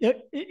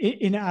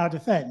in our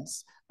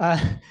defence,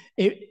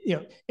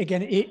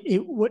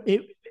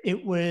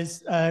 it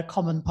was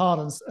common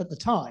parlance at the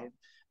time,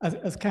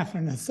 as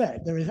Kathryn has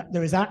said.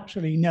 There is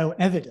actually no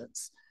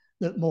evidence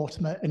that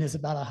Mortimer and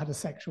Isabella had a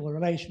sexual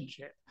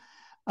relationship.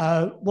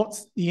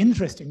 What's the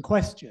interesting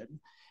question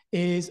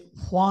is,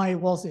 why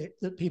was it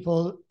that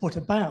people put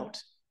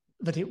about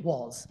that it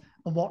was?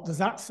 And what does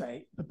that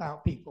say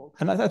about people?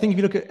 And I think if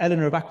you look at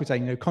Eleanor of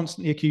Aquitaine, you know,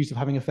 constantly accused of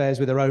having affairs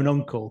with her own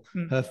uncle,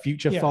 her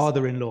future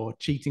father-in-law,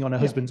 cheating on her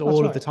husbands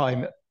all of the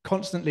time.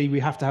 Constantly, we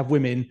have to have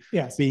women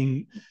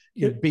being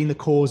the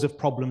cause of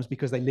problems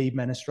because they lead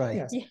men astray.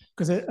 Yes,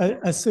 because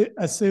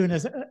as soon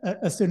as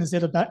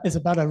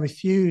Isabella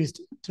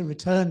refused to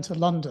return to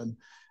London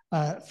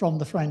from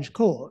the French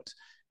court,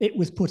 it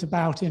was put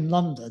about in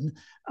London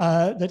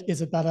that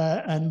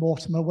Isabella and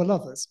Mortimer were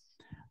lovers.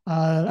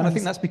 And I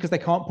think that's because they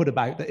can't put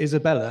about that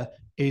Isabella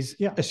is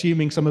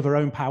assuming some of her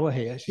own power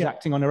here. She's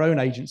acting on her own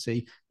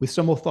agency with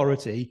some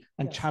authority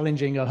and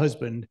challenging her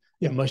husband.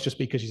 It must just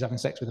be because she's having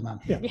sex with a man.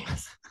 Yeah.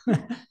 Yes.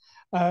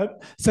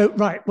 So,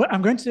 right, well,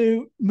 I'm going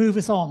to move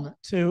us on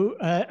to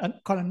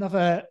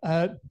another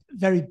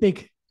very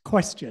big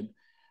question,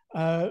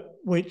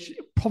 which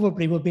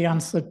probably will be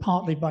answered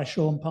partly by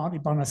Shaun, partly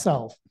by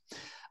myself.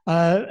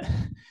 And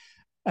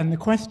the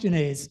question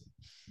is,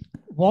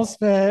 was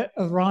there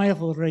a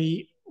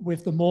rivalry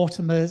with the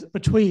Mortimers,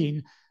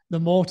 between the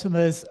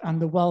Mortimers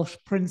and the Welsh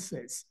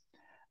princes,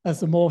 as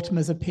the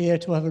Mortimers appear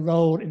to have a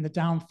role in the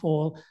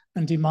downfall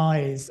and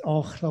demise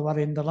of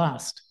Llywelyn the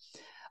Last?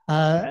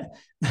 Now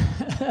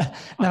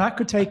that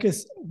could take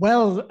us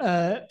well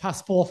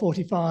past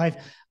 4:45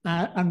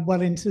 and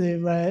well into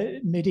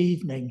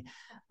mid-evening,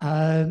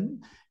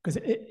 because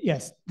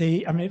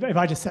if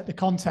I just set the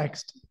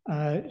context,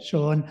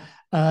 Shaun,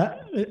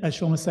 as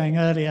Shaun was saying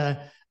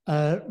earlier,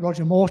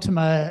 Roger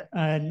Mortimer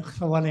and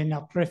Llywelyn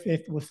ap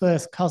Griffith were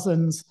first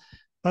cousins,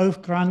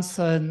 both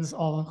grandsons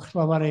of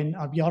Llywelyn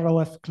ap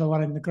Iorwerth,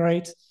 Llywelyn the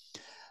Great,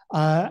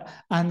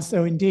 and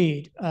so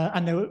indeed,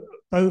 and they were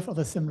both of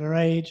a similar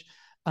age,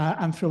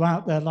 and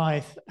throughout their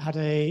life had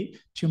a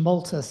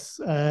tumultuous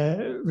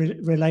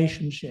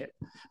relationship.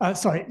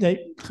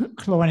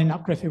 Llywelyn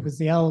ap Griffith was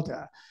the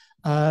elder,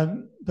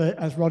 but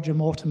as Roger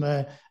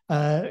Mortimer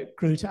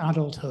grew to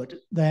adulthood,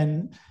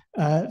 then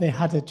they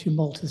had a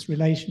tumultuous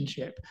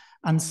relationship,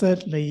 and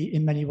certainly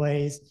in many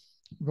ways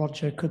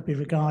Roger could be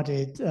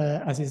regarded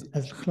as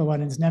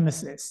Llywelyn's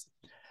nemesis.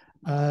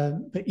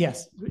 But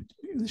yes,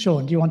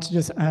 Shaun, do you want to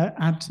just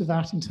add to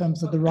that in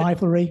terms of the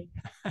rivalry?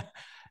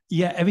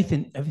 Yeah,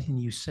 everything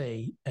you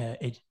say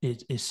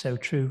is so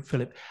true,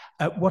 Philip.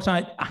 What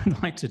I'd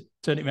like to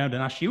turn it around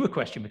and ask you a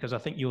question, because I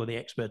think you're the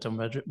expert on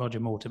Roger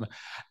Mortimer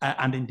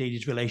and indeed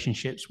his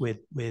relationships with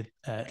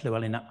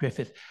Llywelyn ap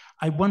Griffith.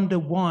 I wonder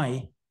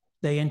why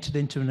they entered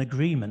into an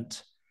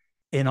agreement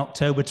in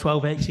October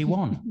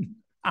 1281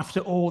 after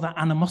all that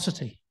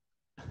animosity?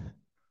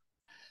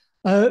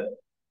 And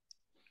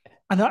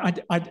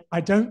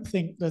I don't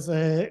think there's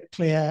a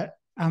clear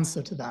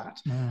answer to that.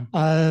 No.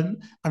 I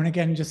mean,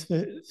 again, just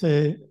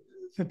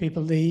for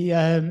people,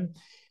 the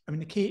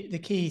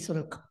key sort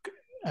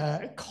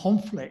of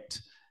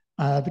conflict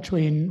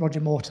between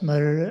Roger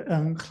Mortimer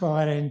and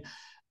Llywelyn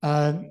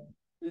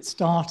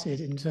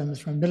started, in terms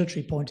from a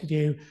military point of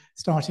view,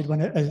 started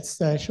when, as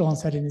Shaun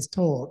said in his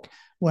talk,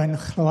 when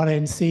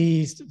Llywelyn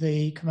seized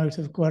the Commote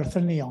of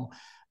Gwerthinion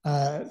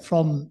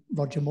from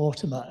Roger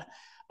Mortimer.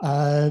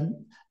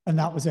 And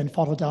that was then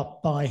followed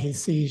up by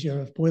his seizure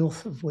of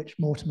Builth, of which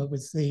Mortimer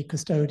was the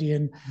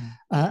custodian.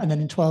 And then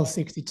in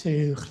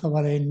 1262,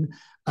 Llywelyn,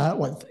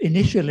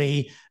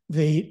 initially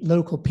the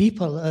local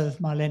people of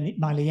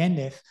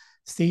Maliennydd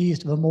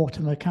seized the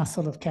Mortimer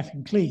castle of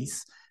Cefn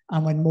Clis.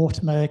 And when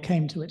Mortimer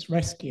came to its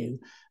rescue,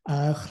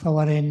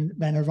 Llywelyn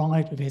then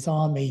arrived with his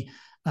army,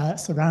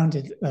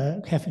 surrounded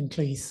Cefn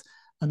Clis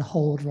and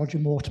hauled Roger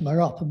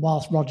Mortimer up. And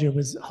whilst Roger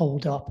was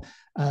hauled up,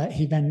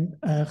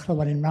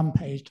 Llywelyn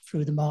rampaged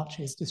through the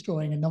marches,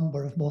 destroying a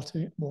number of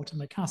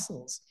Mortimer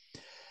castles.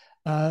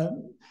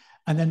 And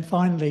then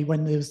finally,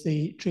 when there was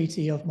the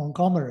Treaty of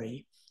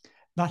Montgomery,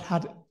 that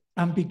had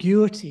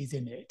ambiguities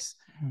in it,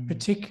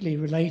 particularly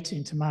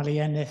relating to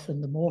Maliennydd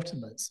and the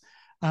Mortimers.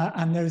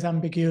 And those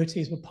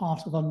ambiguities were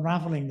part of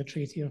unravelling the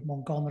Treaty of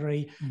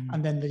Montgomery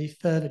and then the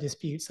further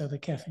disputes over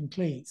Cefn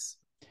Clis.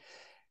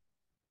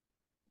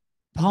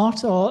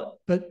 Part of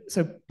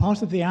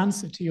the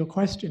answer to your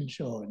question,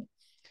 Shaun,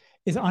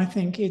 is I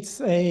think it's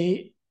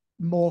a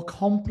more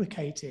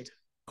complicated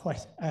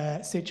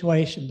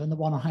situation than the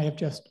one I have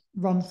just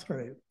run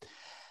through.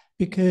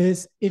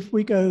 Because if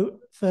we go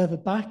further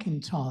back in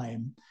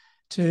time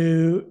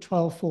to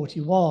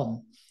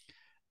 1241,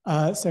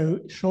 so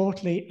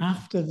shortly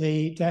after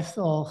the death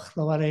of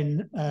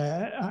Llywelyn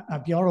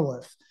ap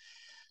Iorwerth,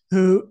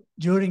 who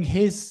during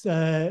his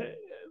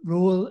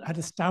rule had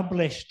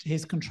established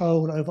his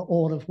control over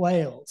all of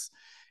Wales,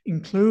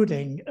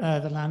 including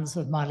the lands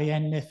of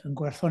Maliennydd and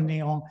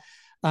Gwerthinion,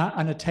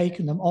 and had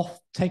taken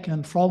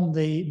them from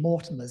the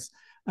Mortimers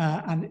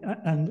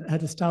and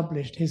had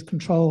established his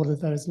control of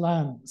those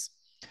lands.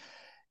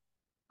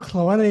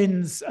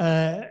 Llywelyn's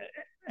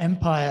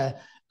empire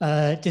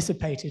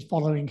dissipated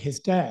following his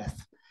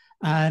death,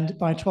 and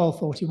by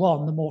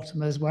 1241 the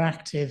Mortimers were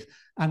active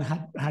and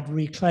had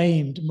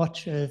reclaimed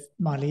much of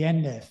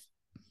Maliennydd.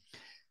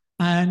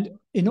 And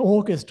in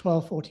August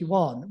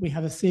 1241 we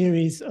have a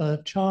series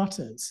of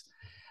charters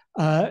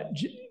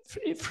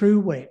through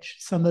which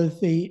some of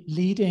the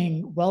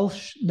leading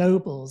Welsh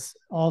nobles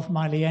of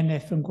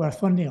Maliennydd and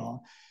Gwerthinion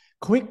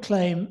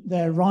quitclaim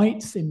their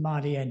rights in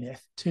Maliennydd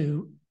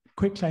to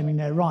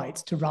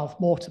Ralph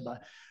Mortimer,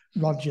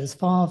 Roger's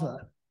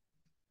father.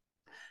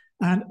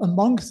 And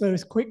amongst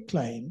those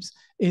quitclaims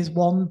is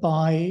one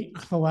by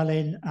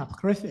Llywelyn ap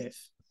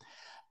Griffith,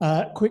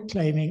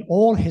 quitclaiming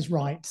all his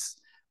rights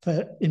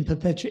in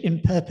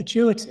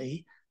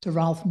perpetuity to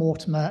Ralph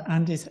Mortimer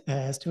and his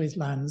heirs to his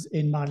lands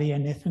in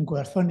Maliennydd and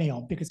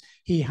Gwerthinion, because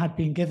he had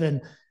been given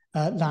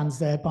lands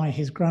there by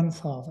his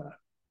grandfather.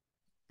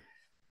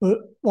 But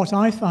what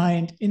I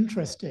find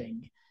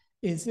interesting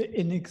is that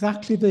in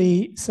exactly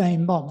the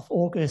same month,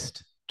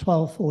 August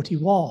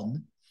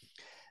 1241,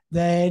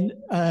 then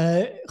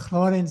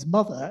Llywelyn's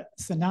mother,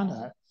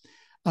 Cynanna,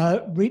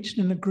 reached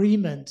an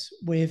agreement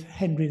with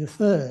Henry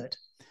III,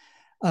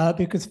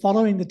 because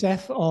following the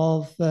death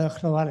of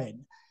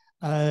Llywelyn,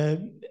 at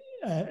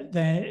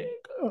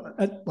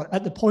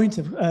the point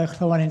of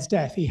Llywelyn's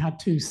death, he had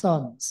two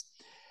sons.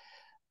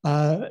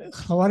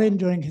 Llywelyn,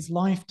 during his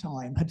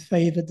lifetime, had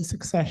favoured the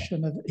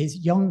succession of his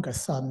younger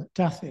son,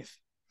 Dafydd,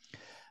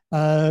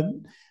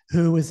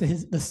 who was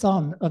the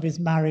son of his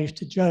marriage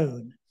to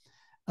Joan,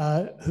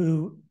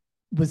 who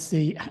was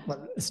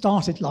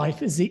started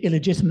life as the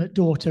illegitimate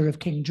daughter of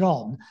King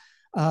John,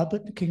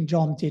 but King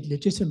John did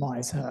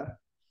legitimise her.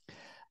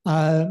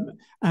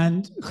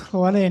 And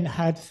Llywelyn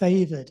had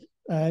favoured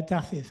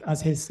Dafydd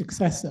as his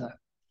successor,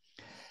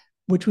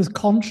 which was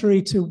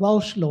contrary to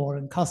Welsh law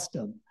and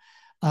custom,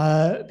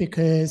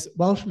 because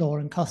Welsh law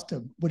and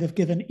custom would have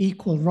given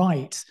equal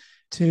rights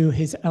to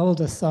his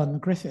elder son,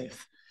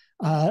 Griffith,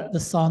 the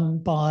son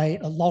by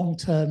a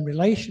long-term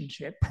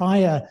relationship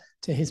prior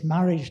to his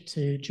marriage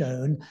to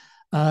Joan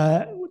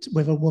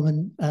with a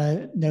woman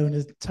known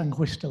as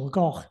Tangwystel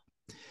Goch.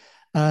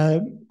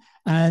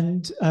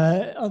 And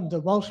under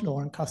Welsh law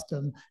and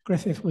custom,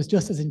 Griffith was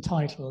just as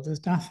entitled as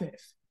Dafydd.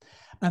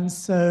 And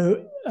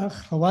so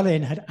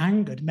Llywelyn had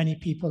angered many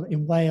people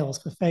in Wales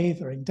for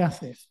favouring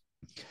Dafydd.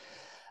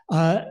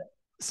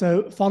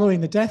 So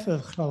following the death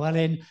of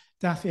Llywelyn,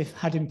 Dafydd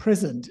had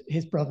imprisoned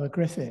his brother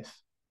Griffith.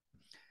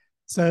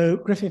 So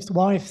Griffith's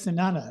wife,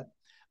 Cynanna,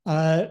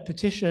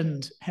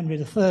 petitioned Henry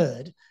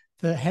III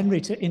for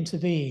Henry to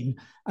intervene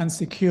and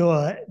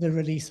secure the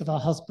release of her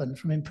husband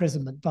from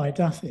imprisonment by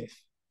Dafydd.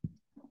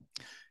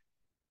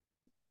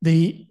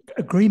 The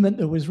agreement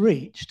that was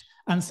reached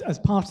And as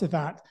part of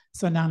that,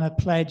 Sir Nana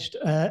pledged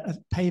a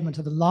payment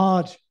of a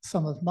large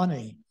sum of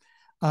money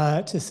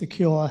to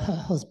secure her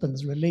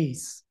husband's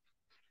release.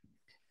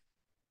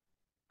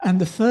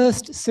 And the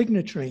first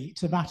signatory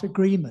to that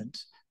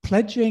agreement,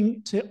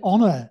 pledging to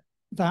honour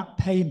that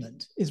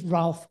payment, is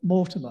Ralph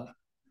Mortimer.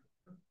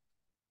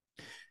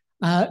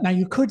 Now,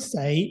 you could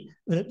say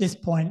that at this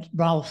point,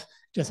 Ralph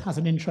just has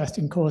an interest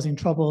in causing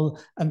trouble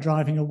and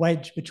driving a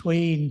wedge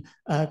between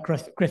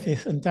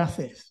Griffith and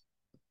Dafydd.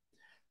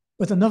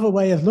 But another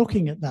way of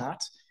looking at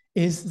that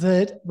is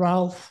that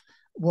Ralph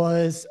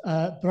was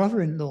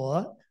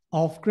brother-in-law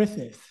of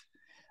Griffith,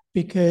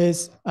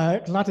 because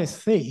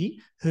Gladys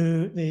Thee,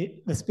 who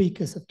the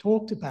speakers have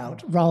talked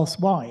about, Ralph's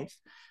wife,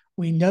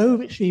 we know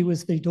that she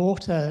was the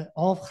daughter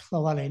of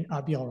Llywelyn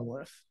ap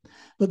Iorwerth,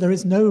 but there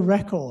is no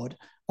record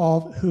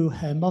of who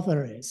her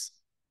mother is.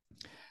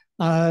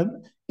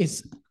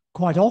 It's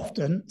quite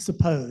often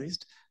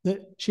supposed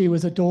that she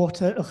was a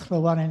daughter of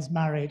Llywelyn's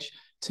marriage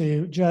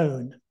to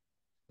Joan.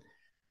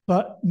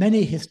 But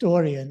many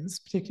historians,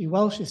 particularly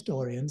Welsh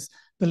historians,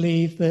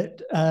 believe that,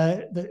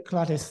 that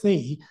Gladys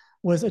Thee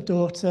was a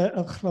daughter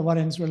of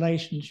Llywelyn's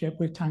relationship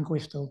with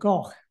Tangwyll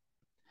Goch.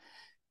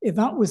 If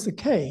that was the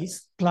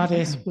case,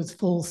 Gladys was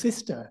full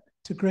sister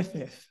to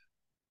Griffith.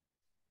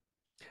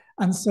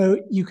 And so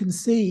you can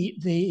see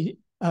the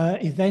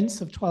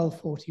events of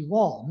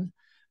 1241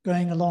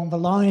 going along the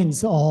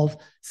lines of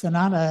Sir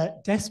Nana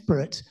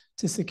desperate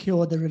to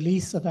secure the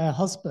release of her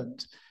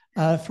husband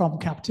from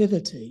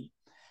captivity,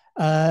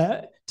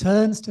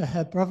 turns to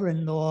her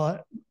brother-in-law,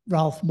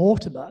 Ralph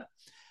Mortimer,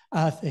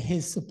 for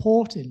his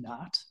support in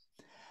that,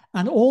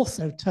 and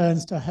also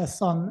turns to her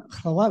son,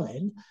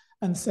 Llywelyn,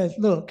 and says,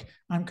 look,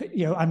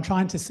 I'm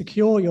trying to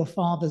secure your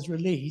father's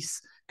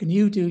release. Can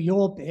you do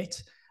your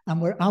bit?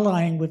 And we're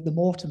allying with the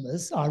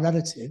Mortimers, our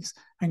relatives,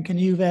 and can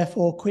you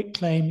therefore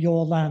quitclaim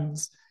your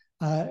lands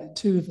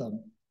to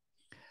them?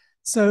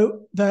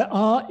 So there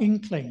are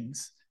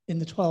inklings in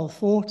the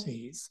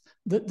 1240s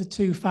that the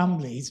two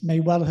families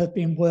may well have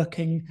been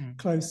working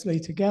closely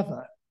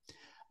together.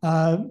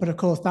 But of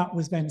course, that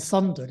was then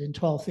sundered in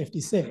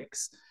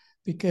 1256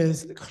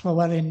 because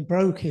Llywelyn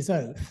broke his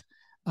oath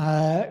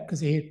because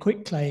he had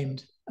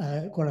quitclaimed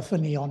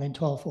Gwerthfynion in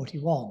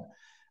 1241.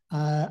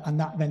 And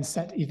that then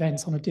set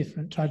events on a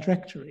different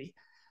trajectory.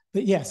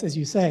 But yes, as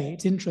you say,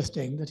 it's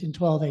interesting that in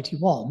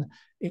 1281,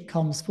 it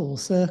comes full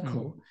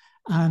circle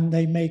and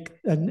they make,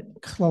 and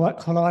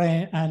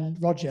Llywelyn and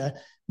Roger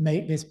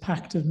make this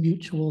pact of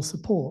mutual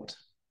support.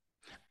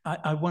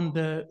 I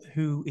wonder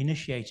who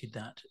initiated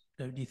that.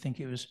 Do you think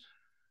it was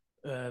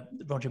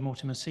Roger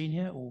Mortimer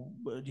Sr., or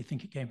do you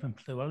think it came from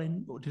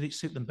Llywelyn, or did it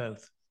suit them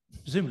both?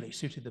 Presumably it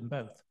suited them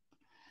both.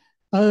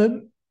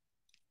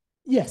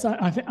 Yes,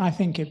 I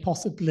think it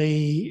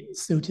possibly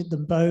suited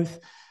them both.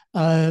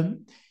 I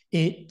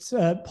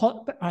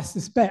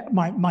suspect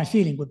my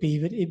feeling would be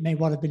that it may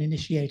well have been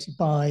initiated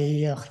by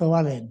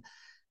Llywelyn,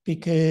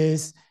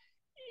 because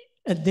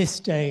at this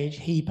stage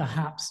he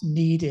perhaps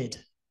needed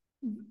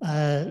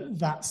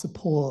that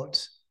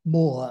support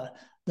more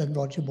than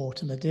Roger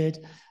Mortimer did,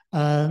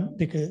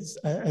 because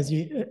as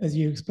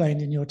you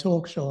explained in your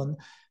talk, Shaun,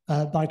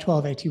 by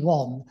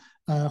 1281,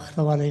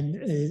 Llywelyn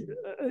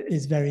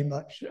is very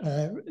much,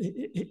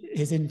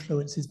 his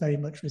influence is very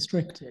much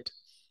restricted.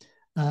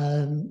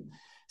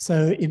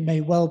 So it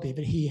may well be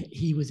that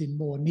he was in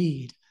more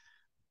need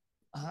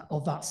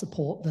of that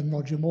support than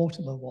Roger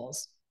Mortimer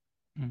was,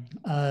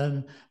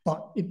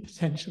 but it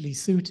potentially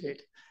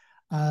suited.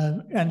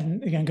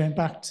 And again, going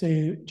back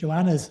to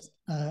Joanna's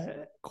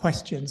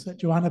questions that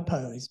Joanna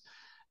posed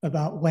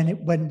about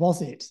when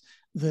was it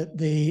that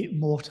the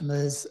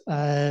Mortimers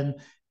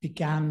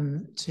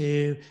began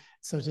to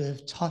sort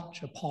of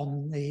touch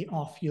upon the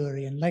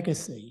Arthurian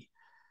legacy.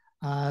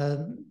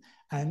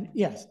 And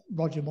yes,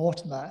 Roger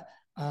Mortimer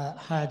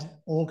had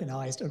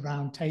organised a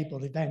round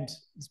table event,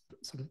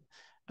 sort of,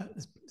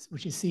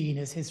 which is seen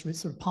as his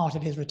sort of part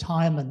of his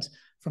retirement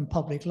from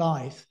public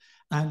life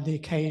and the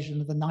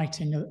occasion of the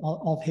knighting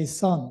of his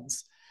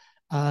sons.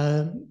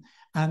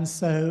 And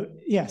so,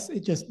 yes,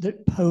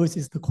 it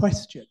poses the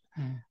question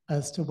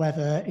as to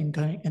whether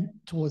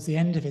towards the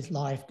end of his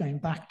life, going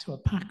back to a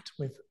pact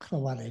with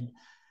Llywelyn,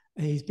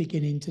 he's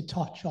beginning to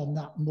touch on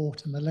that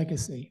Mortimer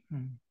legacy.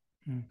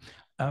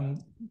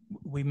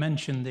 We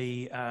mentioned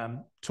the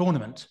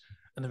tournament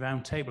and the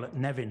round table at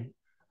Nevin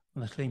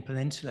on the Clean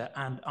Peninsula,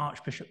 and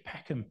Archbishop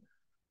Peckham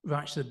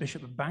writes to the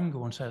Bishop of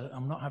Bangor and says,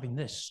 I'm not having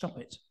this, stop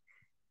it.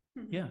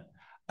 Yeah.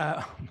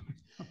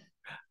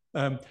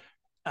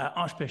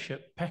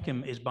 Archbishop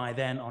Peckham is by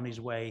then on his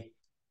way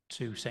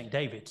to St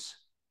David's,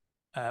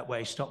 where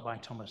he's stopped by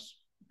Thomas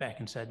Beck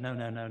and said,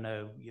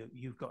 no,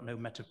 you've got no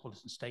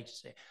metropolitan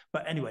status here.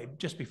 But anyway,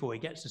 just before he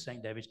gets to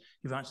St David's,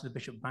 he writes to the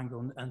Bishop of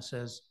Bangor and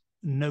says,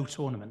 no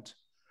tournament.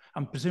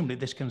 And presumably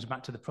this comes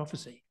back to the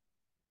prophecy,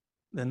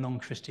 the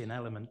non-Christian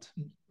element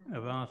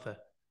of Arthur.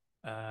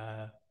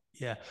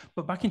 Yeah,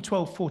 but back in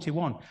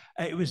 1241,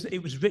 it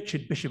was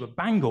Richard, Bishop of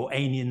Bangor,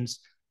 Aenian's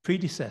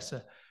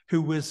predecessor,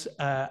 who was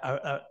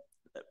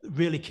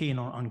really keen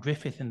on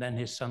Griffith and then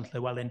his son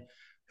Llywelyn,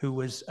 who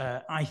was,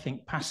 I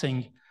think,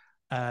 passing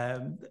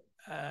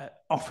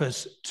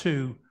offers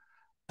to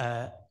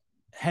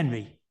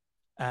Henry,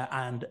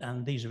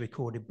 and these are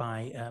recorded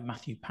by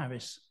Matthew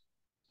Paris.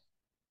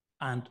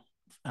 And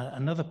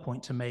another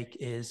point to make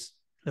is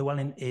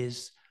Llewellyn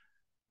is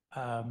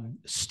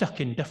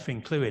stuck in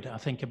Dyffryn Clwyd, I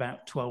think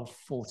about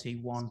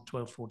 1241,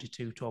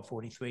 1242,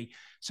 1243.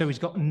 So he's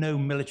got no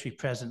military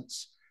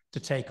presence to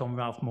take on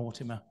Ralph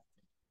Mortimer.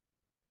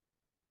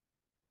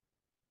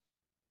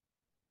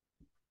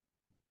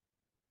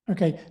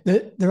 Okay,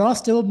 there are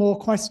still more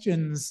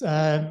questions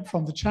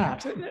from the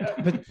chat,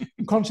 but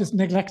I'm conscious of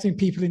neglecting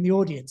people in the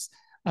audience.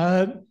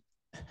 Does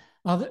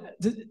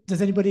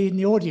anybody in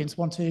the audience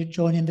want to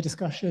join in the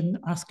discussion,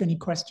 ask any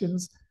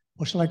questions,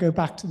 or shall I go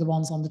back to the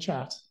ones on the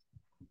chat?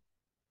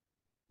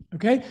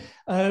 Okay.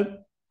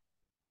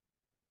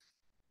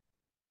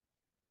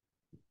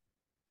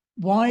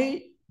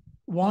 Why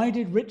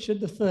did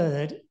Richard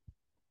III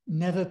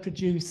never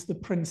produce the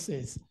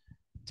princes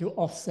to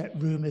offset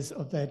rumours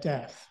of their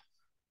death?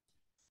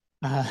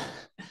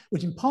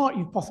 Which in part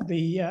you've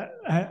possibly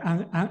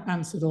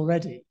answered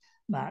already,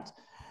 Matt.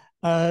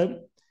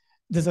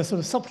 There's a sort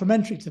of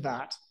supplementary to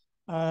that,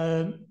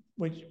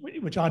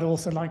 which I'd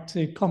also like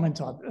to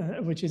comment on,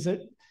 which is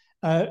that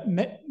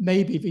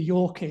maybe the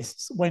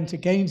Yorkists went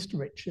against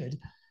Richard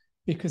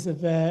because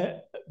of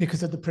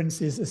the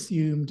prince's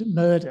assumed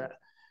murder,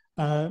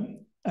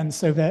 and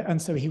so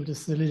he would have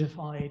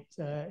solidified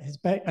his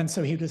base, and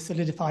so he would have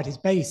solidified his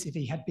base if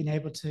he had been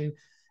able to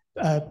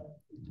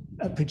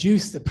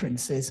produce the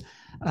princes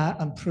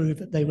and prove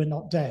that they were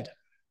not dead.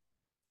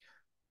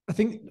 I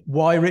think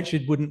why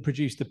Richard wouldn't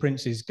produce the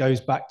princes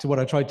goes back to what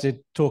I tried to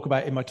talk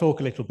about in my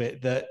talk a little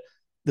bit, that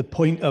the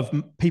point of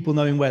people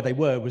knowing where they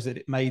were was that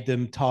it made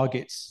them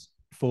targets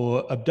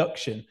for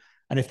abduction.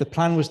 And if the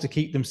plan was to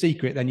keep them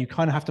secret, then you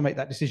kind of have to make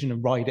that decision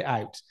and ride it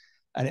out.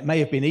 And it may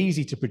have been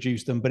easy to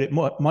produce them, but it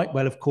might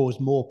well have caused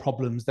more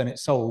problems than it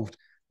solved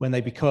when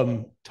they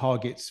become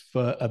targets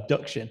for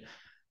abduction.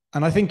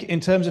 And I think in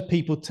terms of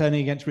people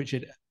turning against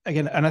Richard,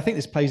 again, and I think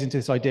this plays into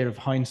this idea of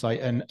hindsight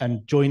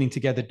and joining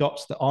together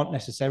dots that aren't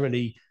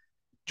necessarily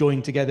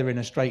joined together in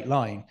a straight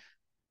line.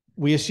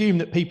 We assume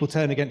that people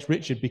turn against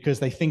Richard because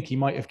they think he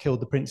might have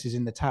killed the princes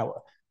in the Tower.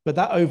 But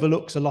that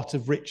overlooks a lot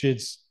of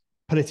Richard's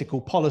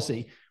political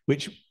policy,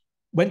 which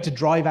went to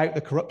drive out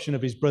the corruption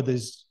of his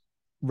brother's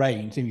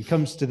reign. So he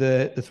comes to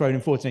the throne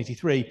in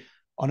 1483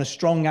 on a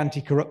strong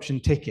anti-corruption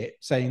ticket,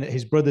 saying that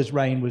his brother's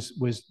reign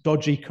was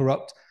dodgy,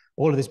 corrupt,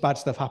 all of this bad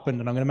stuff happened,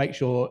 and I'm going to make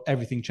sure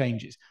everything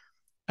changes.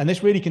 And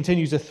this really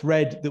continues a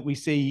thread that we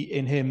see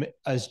in him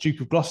as Duke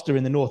of Gloucester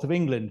in the north of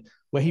England,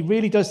 where he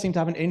really does seem to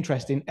have an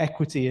interest in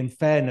equity and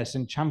fairness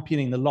and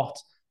championing the lot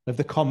of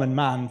the common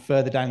man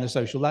further down the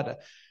social ladder.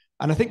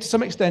 And I think to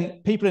some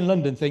extent, people in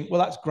London think, well,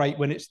 that's great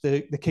when it's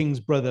the king's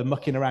brother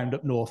mucking around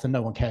up north and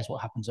no one cares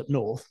what happens up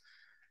north.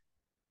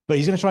 But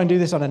he's going to try and do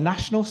this on a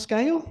national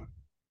scale?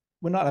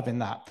 We're not having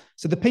that.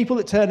 So the people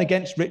that turn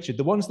against Richard,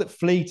 the ones that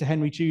flee to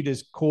Henry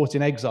Tudor's court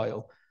in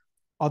exile,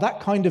 are that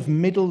kind of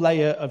middle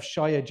layer of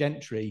shire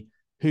gentry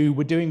who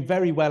were doing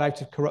very well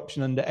out of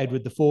corruption under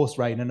Edward IV's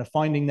reign and are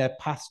finding their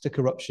paths to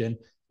corruption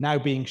now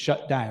being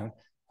shut down.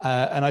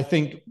 And I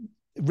think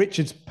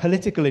Richard's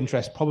political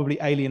interest probably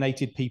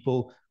alienated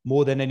people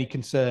more than any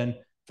concern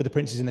for the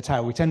princes in the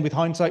Tower. We tend, with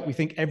hindsight, we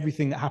think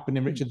everything that happened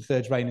in Richard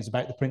III's reign is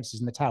about the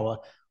princes in the Tower.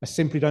 I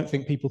simply don't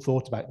think people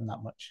thought about them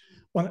that much.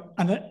 Well,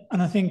 and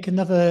I think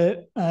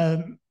another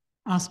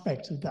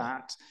aspect of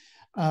that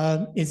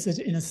is that,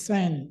 in a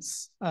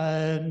sense,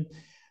 the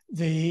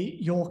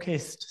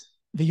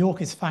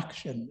Yorkist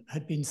faction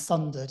had been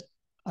sundered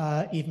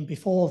even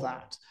before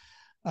that.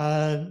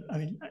 I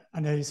mean, I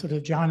know sort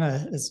of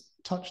Joanna has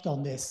touched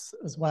on this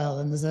as well,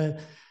 and there's a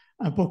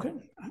book,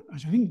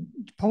 which I think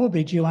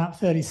probably due out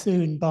fairly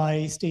soon,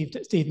 by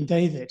Stephen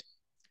David,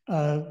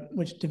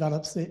 which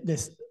develops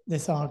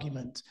this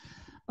argument.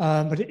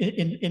 But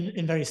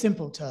in very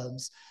simple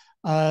terms,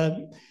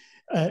 I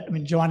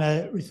mean,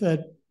 Joanna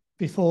referred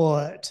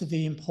before to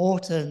the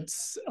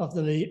importance of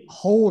the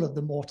whole of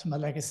the Mortimer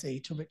legacy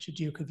to Richard,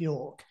 Duke of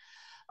York,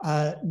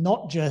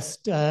 not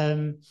just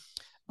the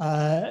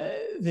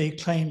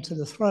claim to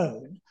the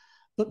throne,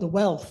 but the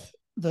wealth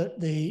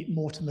that the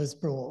Mortimers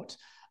brought.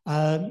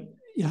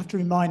 You have to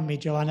remind me,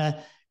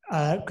 Joanna,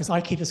 because I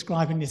keep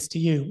ascribing this to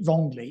you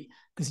wrongly,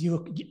 because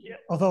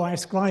although I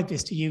ascribe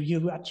this to you,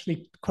 you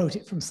actually quote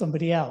it from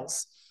somebody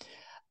else,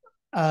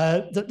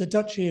 that the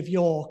Duchy of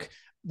York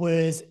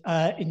was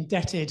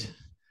indebted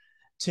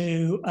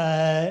to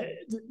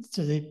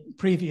the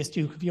previous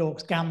Duke of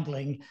York's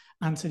gambling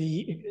and to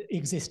the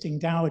existing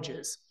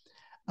dowagers,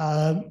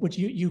 which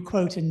you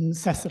quote in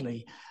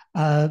Cecily,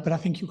 but I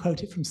think you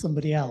quote it from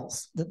somebody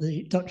else, that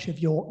the Duchy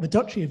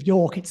of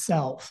York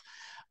itself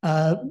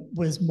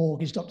was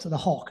mortgaged up to the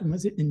hock and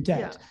was in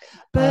debt.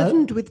 Yeah.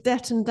 Burdened with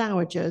debt and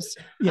dowagers.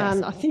 Yes.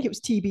 And I think it was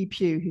T.B.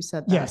 Pugh who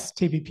said that. Yes,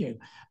 T.B. Pugh.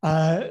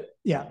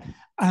 Yeah.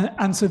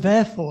 And so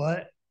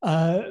therefore,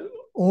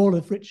 all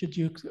of Richard,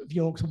 Duke of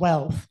York's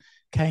wealth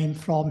came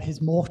from his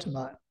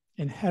Mortimer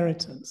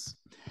inheritance.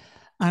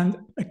 And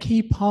a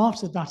key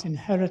part of that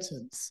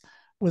inheritance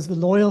was the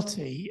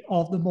loyalty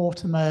of the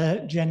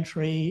Mortimer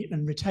gentry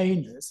and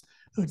retainers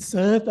who had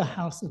served the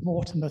House of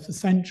Mortimer for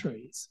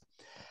centuries,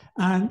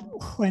 and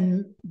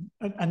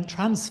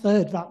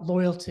transferred that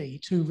loyalty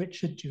to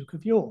Richard, Duke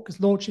of York, because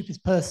lordship is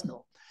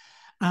personal.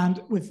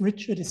 And with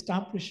Richard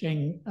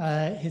establishing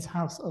his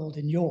household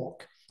in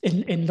York,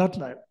 in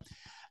Ludlow,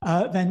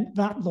 then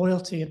that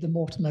loyalty of the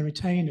Mortimer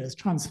retainers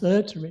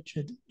transferred to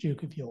Richard,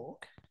 Duke of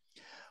York.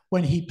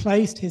 When he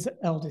placed his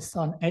eldest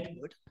son,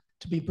 Edward,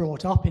 to be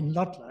brought up in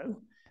Ludlow,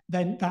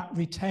 then that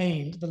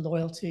retained the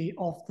loyalty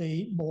of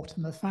the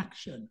Mortimer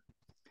faction.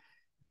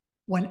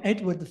 When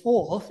Edward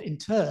IV, in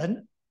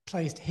turn,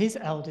 placed his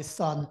eldest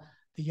son,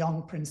 the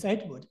young Prince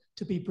Edward,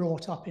 to be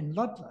brought up in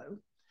Ludlow,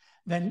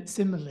 then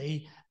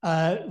similarly,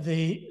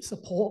 the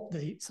support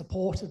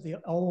of the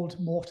old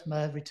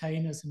Mortimer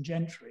retainers and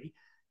gentry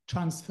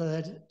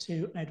transferred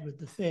to Edward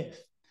V.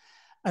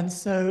 And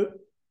so,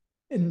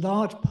 in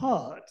large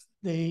part,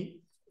 the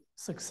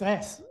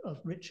success of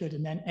Richard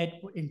and then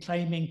Edward in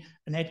claiming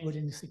and Edward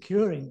in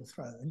securing the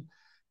throne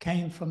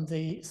came from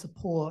the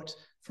support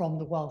from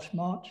the Welsh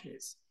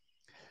marches.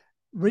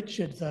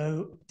 Richard,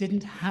 though,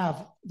 didn't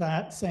have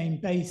that same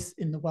base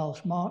in the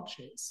Welsh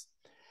marches,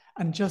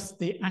 and just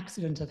the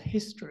accident of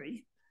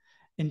history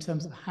in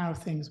terms of how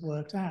things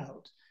worked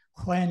out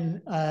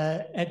when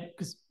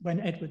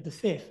Edward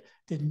V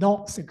did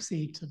not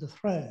succeed to the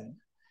throne,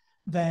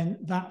 then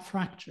that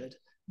fractured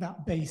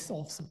that base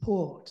of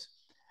support.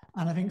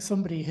 And I think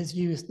somebody has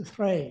used the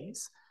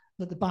phrase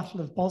that the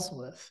Battle of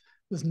Bosworth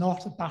was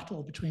not a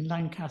battle between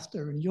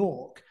Lancaster and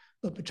York,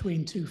 but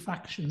between two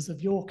factions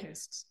of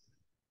Yorkists.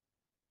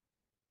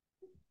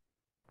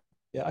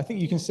 Yeah, I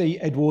think you can see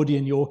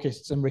Edwardian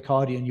Yorkists and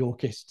Ricardian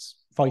Yorkists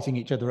fighting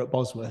each other at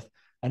Bosworth,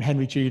 and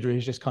Henry Tudor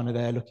is just kind of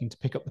there looking to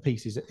pick up the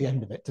pieces at the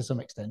end of it to some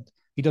extent.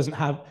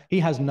 He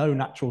has no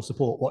natural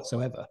support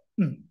whatsoever.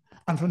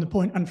 And from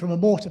a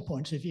Mortimer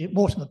point of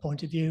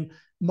view,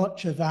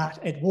 much of that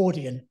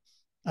Edwardian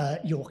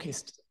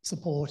Yorkist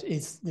support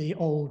is the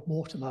old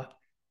Mortimer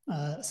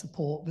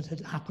support that had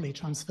happily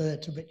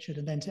transferred to Richard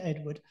and then to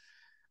Edward,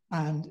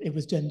 and it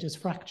was then just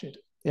fractured.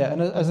 Yeah,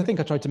 and as I think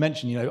I tried to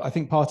mention, I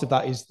think part of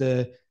that is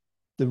the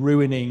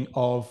ruining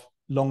of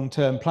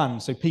long-term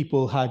plans. So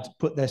people had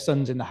put their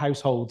sons in the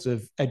households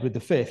of Edward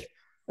V,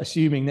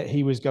 assuming that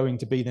he was going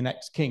to be the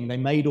next king. They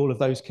made all of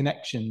those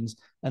connections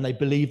and they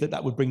believed that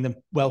that would bring them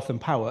wealth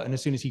and power. And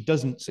as soon as he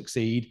doesn't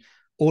succeed,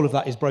 all of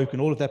that is broken.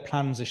 All of their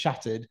plans are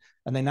shattered,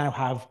 and they now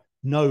have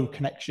no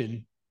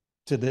connection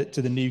to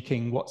the new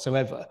king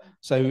whatsoever.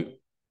 So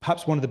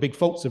perhaps one of the big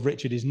faults of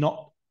Richard is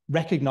not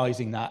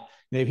recognizing that.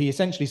 He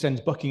essentially sends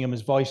Buckingham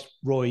as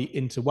viceroy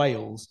into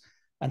Wales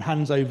and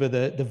hands over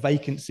the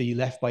vacancy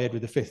left by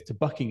Edward V to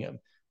Buckingham,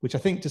 which I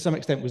think to some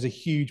extent was a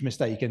huge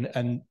mistake.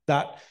 And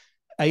that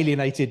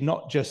alienated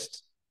not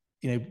just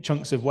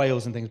chunks of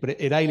Wales and things, but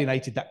it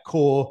alienated that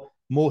core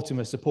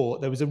Mortimer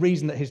support. There was a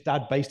reason that his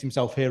dad based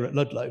himself here at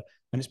Ludlow,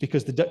 and it's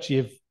because the Duchy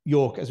of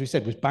York, as we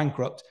said, was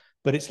bankrupt,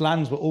 but its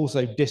lands were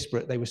also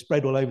disparate. They were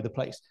spread all over the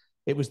place.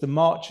 It was the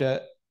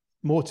Marcher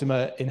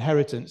Mortimer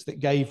inheritance that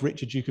gave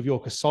Richard, Duke of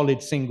York, a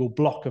solid single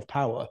block of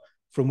power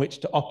from which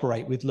to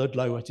operate with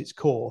Ludlow at its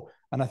core.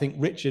 And I think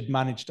Richard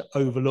managed to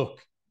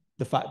overlook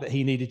the fact that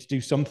he needed to do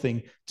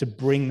something to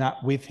bring that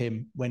with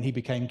him when he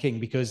became king,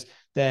 because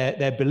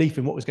their belief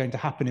in what was going to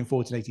happen in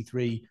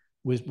 1483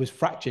 was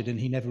fractured, and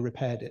he never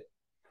repaired it.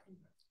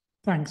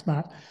 Thanks,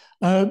 Matt.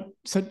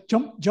 So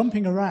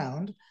jumping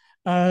around,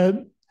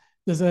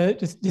 this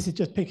is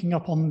just picking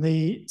up on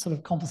the sort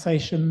of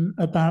conversation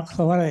about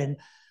Llywelyn.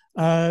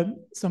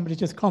 Somebody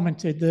just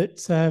commented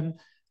that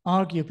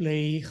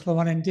arguably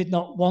Llywelyn did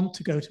not want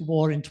to go to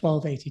war in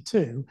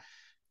 1282.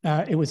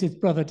 It was his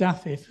brother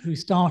Dafydd who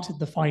started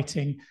the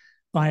fighting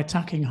by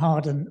attacking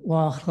Harden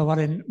while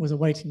Llywelyn was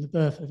awaiting the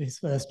birth of his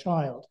first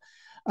child.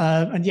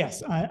 And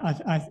yes,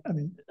 I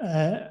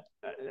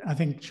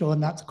think, Shaun,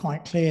 that's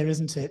quite clear,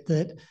 isn't it?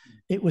 That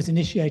it was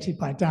initiated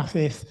by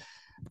Dafydd,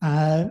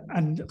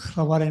 and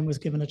Llywelyn was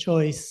given a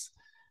choice.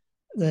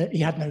 That he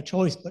had no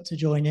choice but to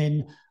join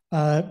in,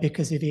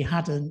 because if he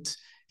hadn't,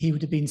 he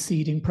would have been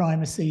ceding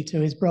primacy to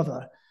his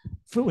brother,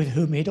 with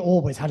whom he'd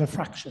always had a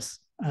fractious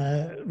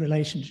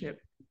relationship.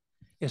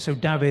 Yeah, so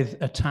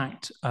Dafydd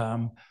attacked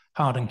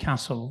Harden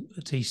Castle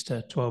at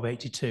Easter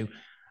 1282.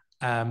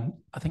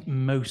 I think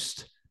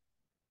most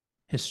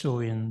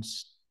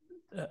historians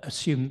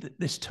assume that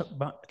this took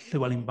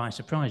Llywelyn by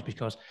surprise,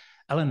 because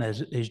Eleanor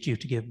is due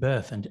to give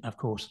birth, and of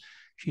course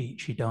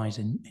she dies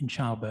in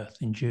childbirth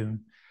in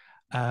June.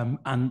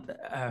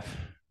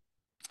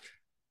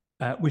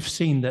 We've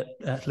seen that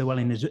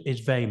Llywelyn is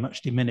very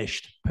much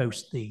diminished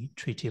post the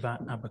Treaty of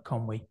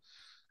Aberconwy.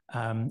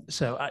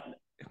 So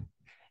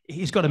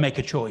he's got to make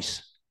a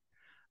choice.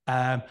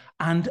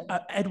 And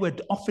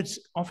Edward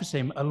offers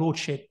him a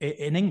lordship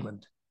in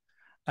England.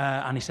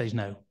 And he says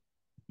no.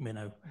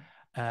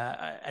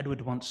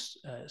 Edward wants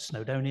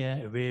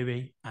Snowdonia,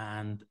 Eryri,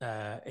 and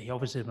he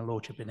offers him a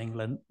lordship in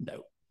England.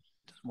 No,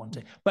 doesn't want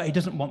it. But he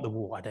doesn't want the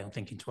war, I don't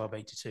think, in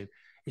 1282.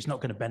 it's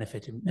not going to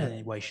benefit him in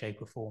any way,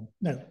 shape or form.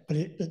 No, but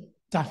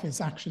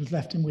Dafydd's actions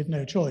left him with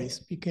no choice,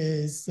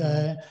 because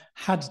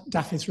had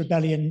Dafydd's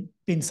rebellion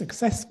been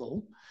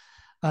successful,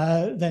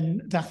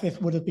 then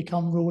Dafydd would have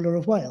become ruler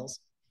of Wales.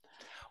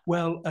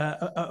 Well,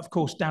 of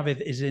course,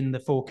 Dafydd is in the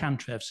Four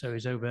Cantrefs, so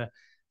he's over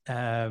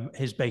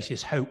his base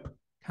is Hope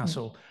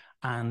Castle,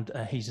 and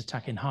he's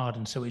attacking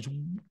Harden, so he's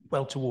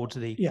well towards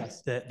the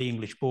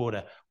English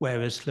border,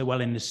 whereas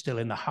Llewellyn is still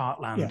in the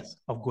heartland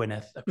of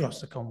Gwynedd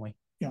across the Conwy.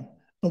 Yeah,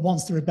 but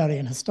once the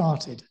rebellion has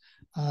started,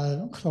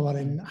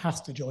 Llewellyn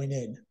has to join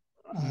in.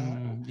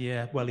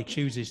 Yeah, well, he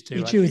chooses to.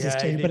 He chooses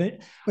to,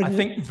 but I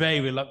think very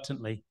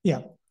reluctantly.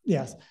 Yeah,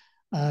 yes.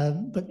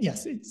 But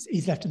yes,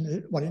 he's left in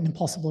an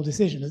impossible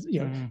decision.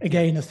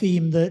 Again, a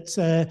theme that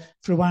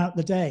throughout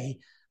the day,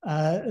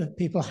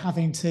 people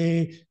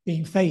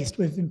being faced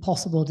with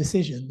impossible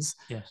decisions,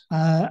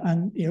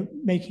 and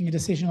making a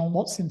decision on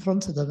what's in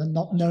front of them and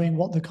not knowing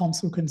what the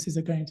consequences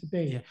are going to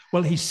be. Yeah.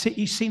 Well, he's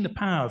seen the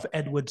power of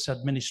Edward's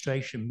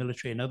administration,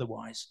 military and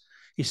otherwise.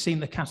 He's seen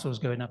the castles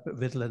going up at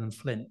Rhuddlan and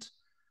Flint.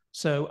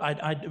 So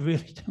I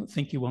really don't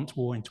think he wants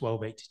war in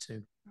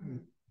 1282.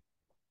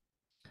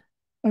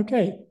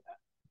 Okay.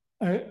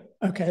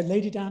 Okay,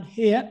 lady down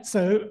here.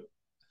 So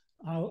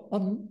I'll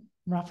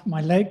unwrap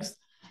my legs,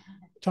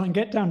 try and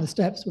get down the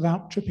steps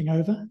without tripping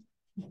over.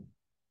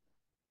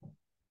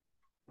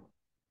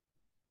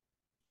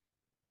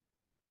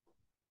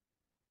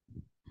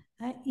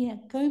 Yeah,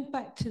 going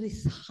back to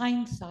this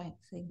hindsight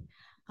thing,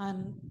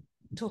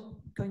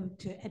 going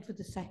to Edward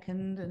II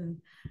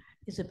and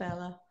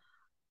Isabella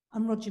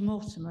and Roger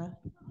Mortimer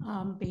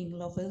being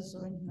lovers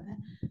or in there,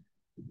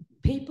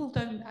 people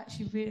don't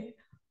actually really.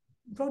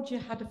 Roger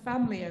had a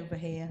family over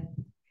here,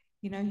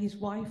 his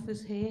wife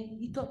was here,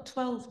 he got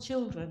 12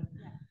 children.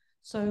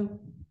 So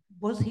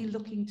was he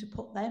looking to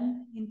put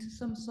them into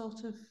some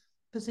sort of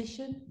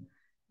position?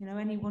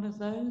 Any one of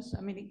those?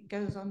 I mean, it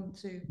goes on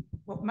to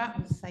what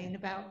Matt was saying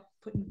about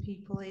putting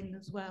people in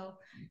as well,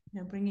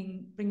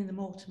 bringing the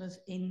Mortimers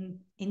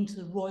into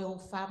the royal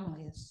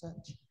family as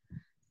such.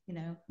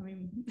 I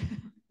mean.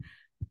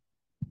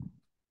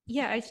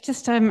 Yeah, it's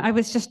just I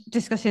was just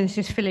discussing this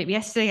with Philip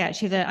yesterday,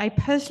 actually, that I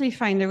personally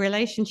find the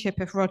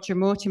relationship of Roger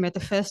Mortimer, the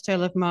first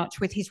Earl of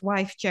March, with his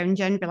wife Joan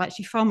Genville,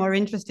 actually far more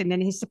interesting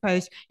than his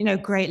supposed,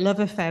 great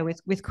love affair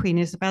with Queen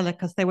Isabella,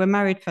 because they were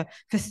married for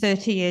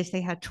 30 years.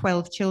 They had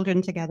 12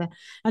 children together.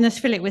 And as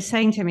Philip was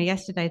saying to me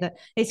yesterday, that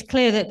it's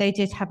clear that they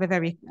did have a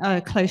very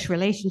close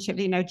relationship.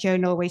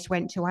 Joan always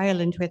went to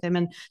Ireland with him,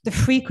 and the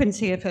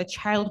frequency of her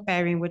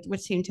childbearing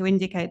would seem to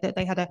indicate that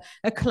they had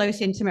a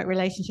close, intimate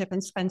relationship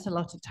and spent a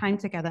lot of time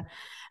together.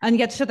 And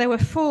yet, so there were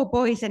 4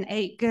 boys and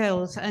 8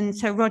 girls. And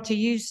so Roger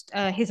used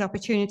his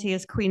opportunity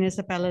as Queen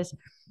Isabella's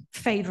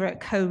favourite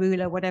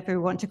co-ruler, whatever we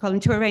want to call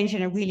him, to arrange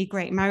really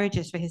great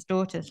marriages for his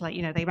daughters. Like,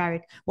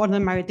 one of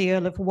them married the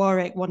Earl of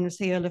Warwick, one was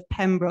the Earl of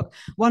Pembroke,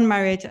 one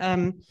married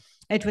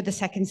Edward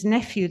II's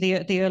nephew,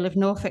 the Earl of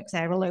Norfolk's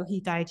heir, although he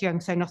died young,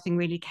 so nothing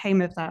really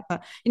came of that.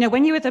 But,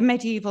 when you were the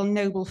medieval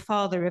noble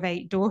father of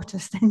 8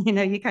 daughters, then,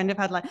 you kind of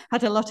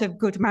had a lot of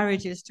good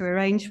marriages to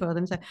arrange for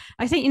them. So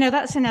I think,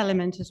 that's an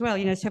element as well.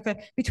 So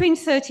between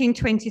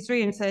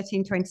 1323 and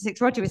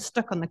 1326, Roger was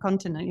stuck on the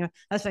continent,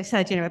 as I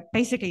said,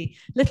 basically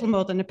little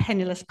more than a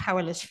penniless,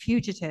 powerless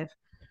fugitive.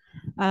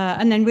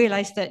 And then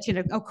realized that,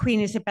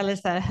 Queen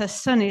Isabella's there, her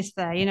son is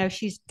there,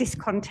 she's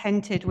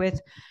discontented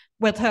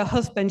with her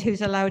husband,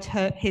 who's allowed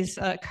his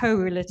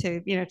co-ruler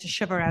to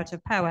shove her out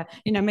of power.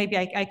 Maybe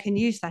I can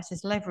use that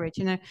as leverage.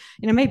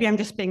 Maybe I'm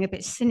just being a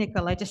bit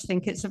cynical. I just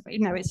think it's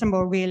a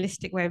more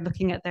realistic way of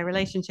looking at their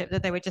relationship,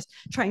 that they were just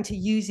trying to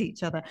use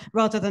each other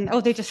rather than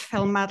they just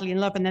fell madly in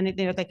love and then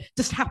they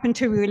just happened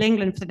to rule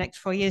England for the next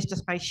 4 years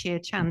just by sheer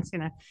chance.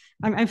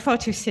 I'm far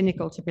too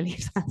cynical to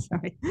believe that.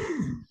 Sorry.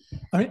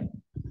 All right.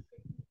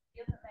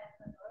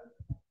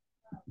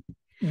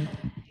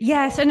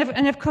 Yes, and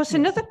of course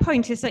another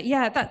point is that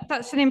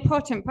that's an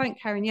important point,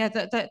 Karen.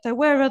 That there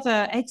were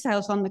other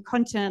exiles on the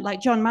continent,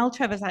 like John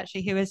Maltravers,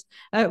 actually, who was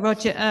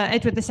Edward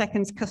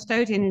II's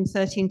custodian in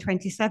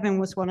 1327,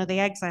 was one of the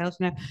exiles.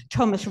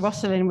 Thomas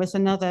Rosslyn was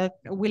another,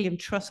 William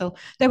Trussell.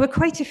 There were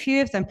quite a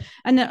few of them,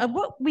 and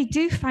what we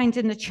do find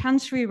in the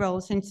chancery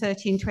rolls in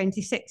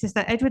 1326 is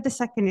that Edward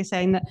II is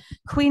saying that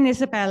Queen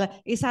Isabella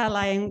is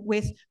allying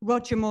with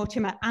Roger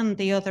Mortimer and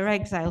the other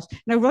exiles.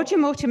 Now, Roger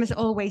Mortimer is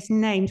always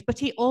named, but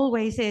he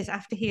always is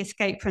after he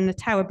escaped from the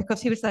Tower,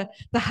 because he was the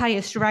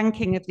highest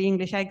ranking of the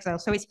English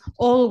exiles. So it's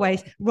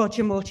always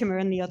Roger Mortimer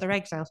and the other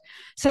exiles.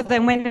 So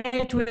then when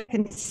Edward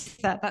can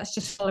see that's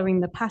just following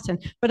the pattern.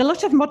 But a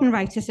lot of modern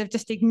writers have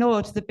just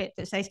ignored the bit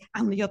that says,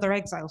 and the other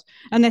exiles.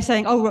 And they're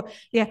saying, oh,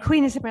 yeah,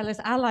 Queen Isabella's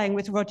allying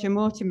with Roger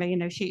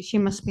Mortimer. She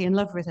must be in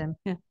love with him.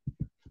 Yeah.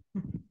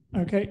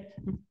 Okay.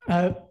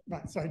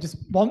 Right. Sorry, just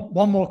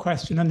one more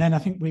question, and then I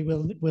think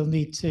we'll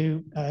need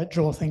to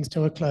draw things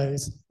to a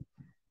close.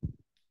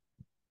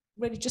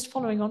 really just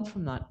following on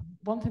from that,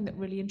 one thing that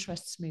really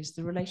interests me is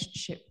the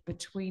relationship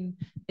between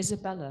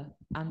Isabella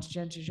and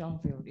Joan de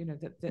Joinville, you know,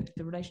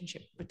 the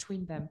relationship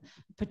between them,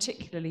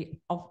 particularly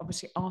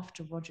obviously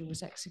after Roger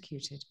was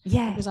executed.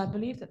 Yeah. Because I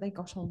believe that they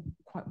got on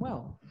quite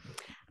well.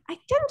 I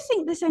don't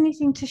think there's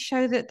anything to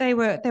show that they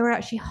were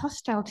actually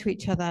hostile to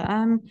each other.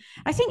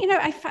 I think, you know,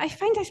 I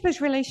find, I suppose,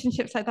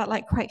 relationships like that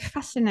like quite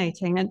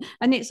fascinating,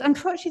 and it's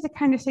unfortunately the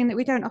kind of thing that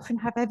we don't often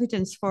have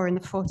evidence for in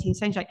the 14th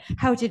century. Like,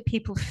 how did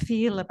people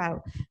feel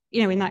about,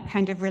 you know, in that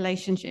kind of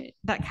relationship,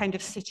 that kind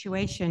of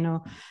situation,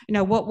 or, you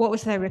know, what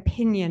was their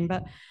opinion?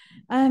 But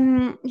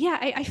yeah,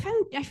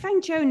 I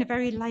found Joan a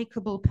very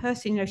likable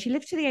person. You know, she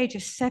lived to the age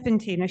of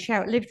 70. You know, she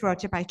outlived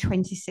Roger by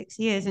 26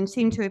 years and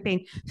seemed to have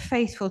been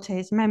faithful to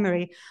his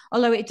memory.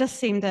 Although it does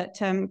seem that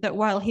that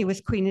while he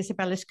was Queen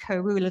Isabella's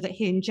co-ruler, that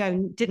he and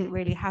Joan didn't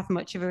really have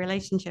much of a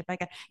relationship. I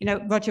guess, you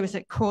know, Roger was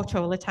at court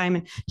all the time,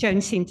 and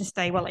Joan seemed to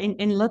stay, well,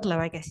 in Ludlow,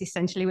 I guess,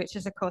 essentially, which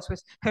is, of course,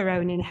 was her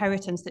own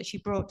inheritance that she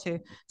brought to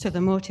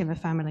the Mortimer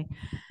family.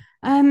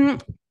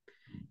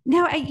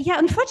 No, yeah,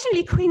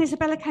 unfortunately, Queen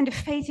Isabella kind of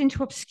fades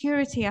into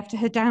obscurity after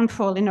her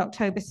downfall in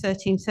October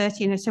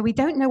 1330, you know, so we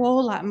don't know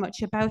all that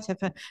much about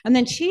her. And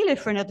then she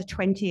lived for another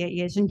 28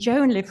 years, and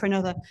Joan lived for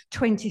another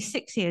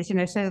 26 years, you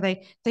know, so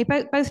they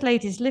both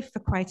ladies lived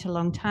for quite a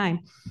long time.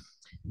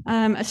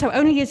 So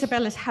only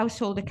Isabella's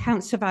household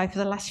accounts survive for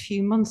the last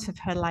few months of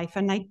her life,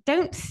 and I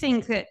don't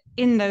think that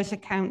in those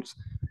accounts,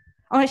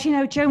 oh, actually,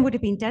 no, Joan would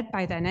have been dead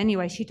by then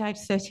anyway. She died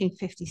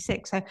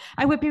 1356. So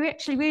I would be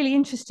actually really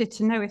interested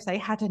to know if they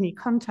had any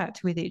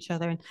contact with each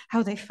other and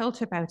how they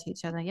felt about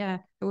each other. Yeah,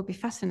 it would be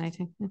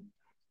fascinating.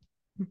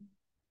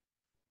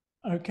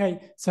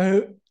 Okay,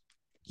 so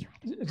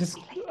just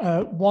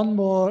one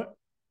more.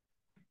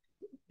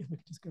 If we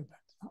could just go back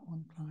to that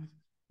one, Clive.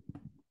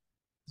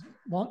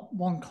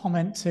 One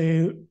comment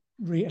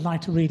I'd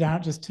like to read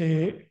out just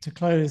to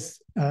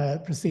close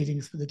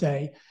proceedings for the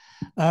day.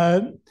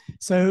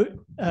 So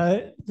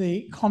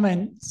the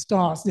comment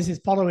starts, this is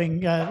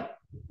following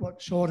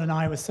what Shaun and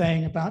I were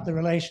saying about the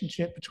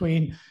relationship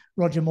between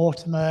Roger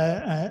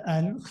Mortimer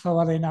and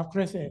Llywelyn ap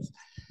Griffith.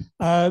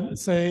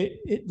 So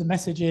the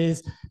message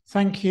is,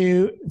 thank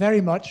you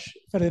very much,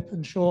 Philip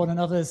and Shaun and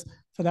others,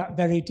 for that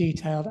very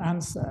detailed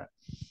answer.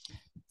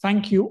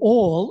 Thank you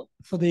all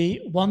for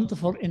the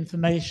wonderful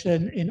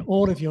information in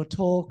all of your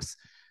talks,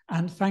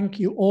 and thank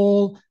you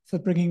all for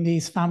bringing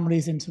these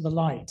families into the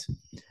light.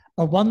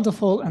 A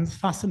wonderful and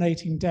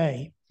fascinating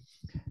day.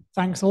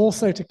 Thanks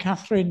also to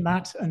Kathryn,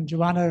 Matt, and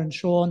Joanna and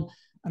Shaun,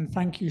 and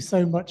thank you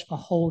so much for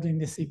holding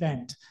this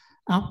event.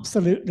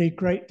 Absolutely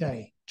great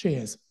day.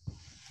 Cheers.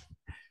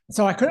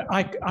 So I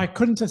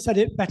couldn't have said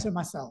it better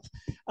myself.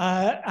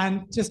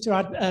 And just to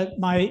add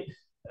my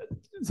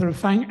sort of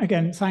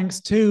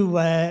thanks to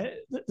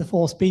the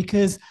four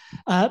speakers,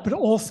 but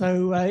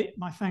also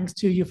my thanks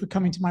to you for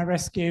coming to my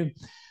rescue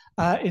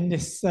in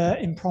this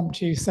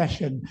impromptu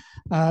session,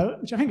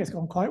 which I think has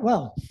gone quite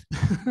well.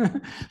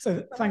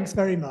 So thanks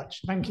very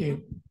much. Thank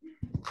you.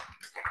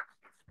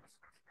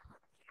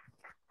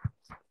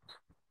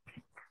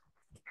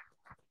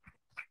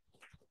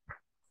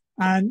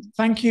 And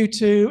thank you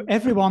to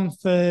everyone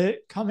for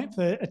coming,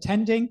 for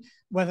attending,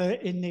 whether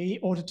in the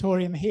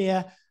auditorium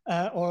here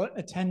or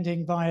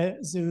attending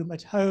via Zoom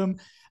at home.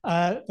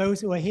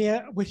 Those who are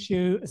here, wish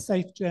you a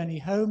safe journey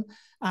home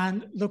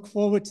and look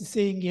forward to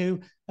seeing you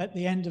at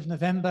the end of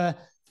November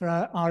for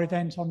our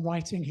event on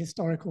writing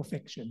historical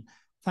fiction.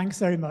 Thanks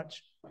very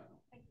much.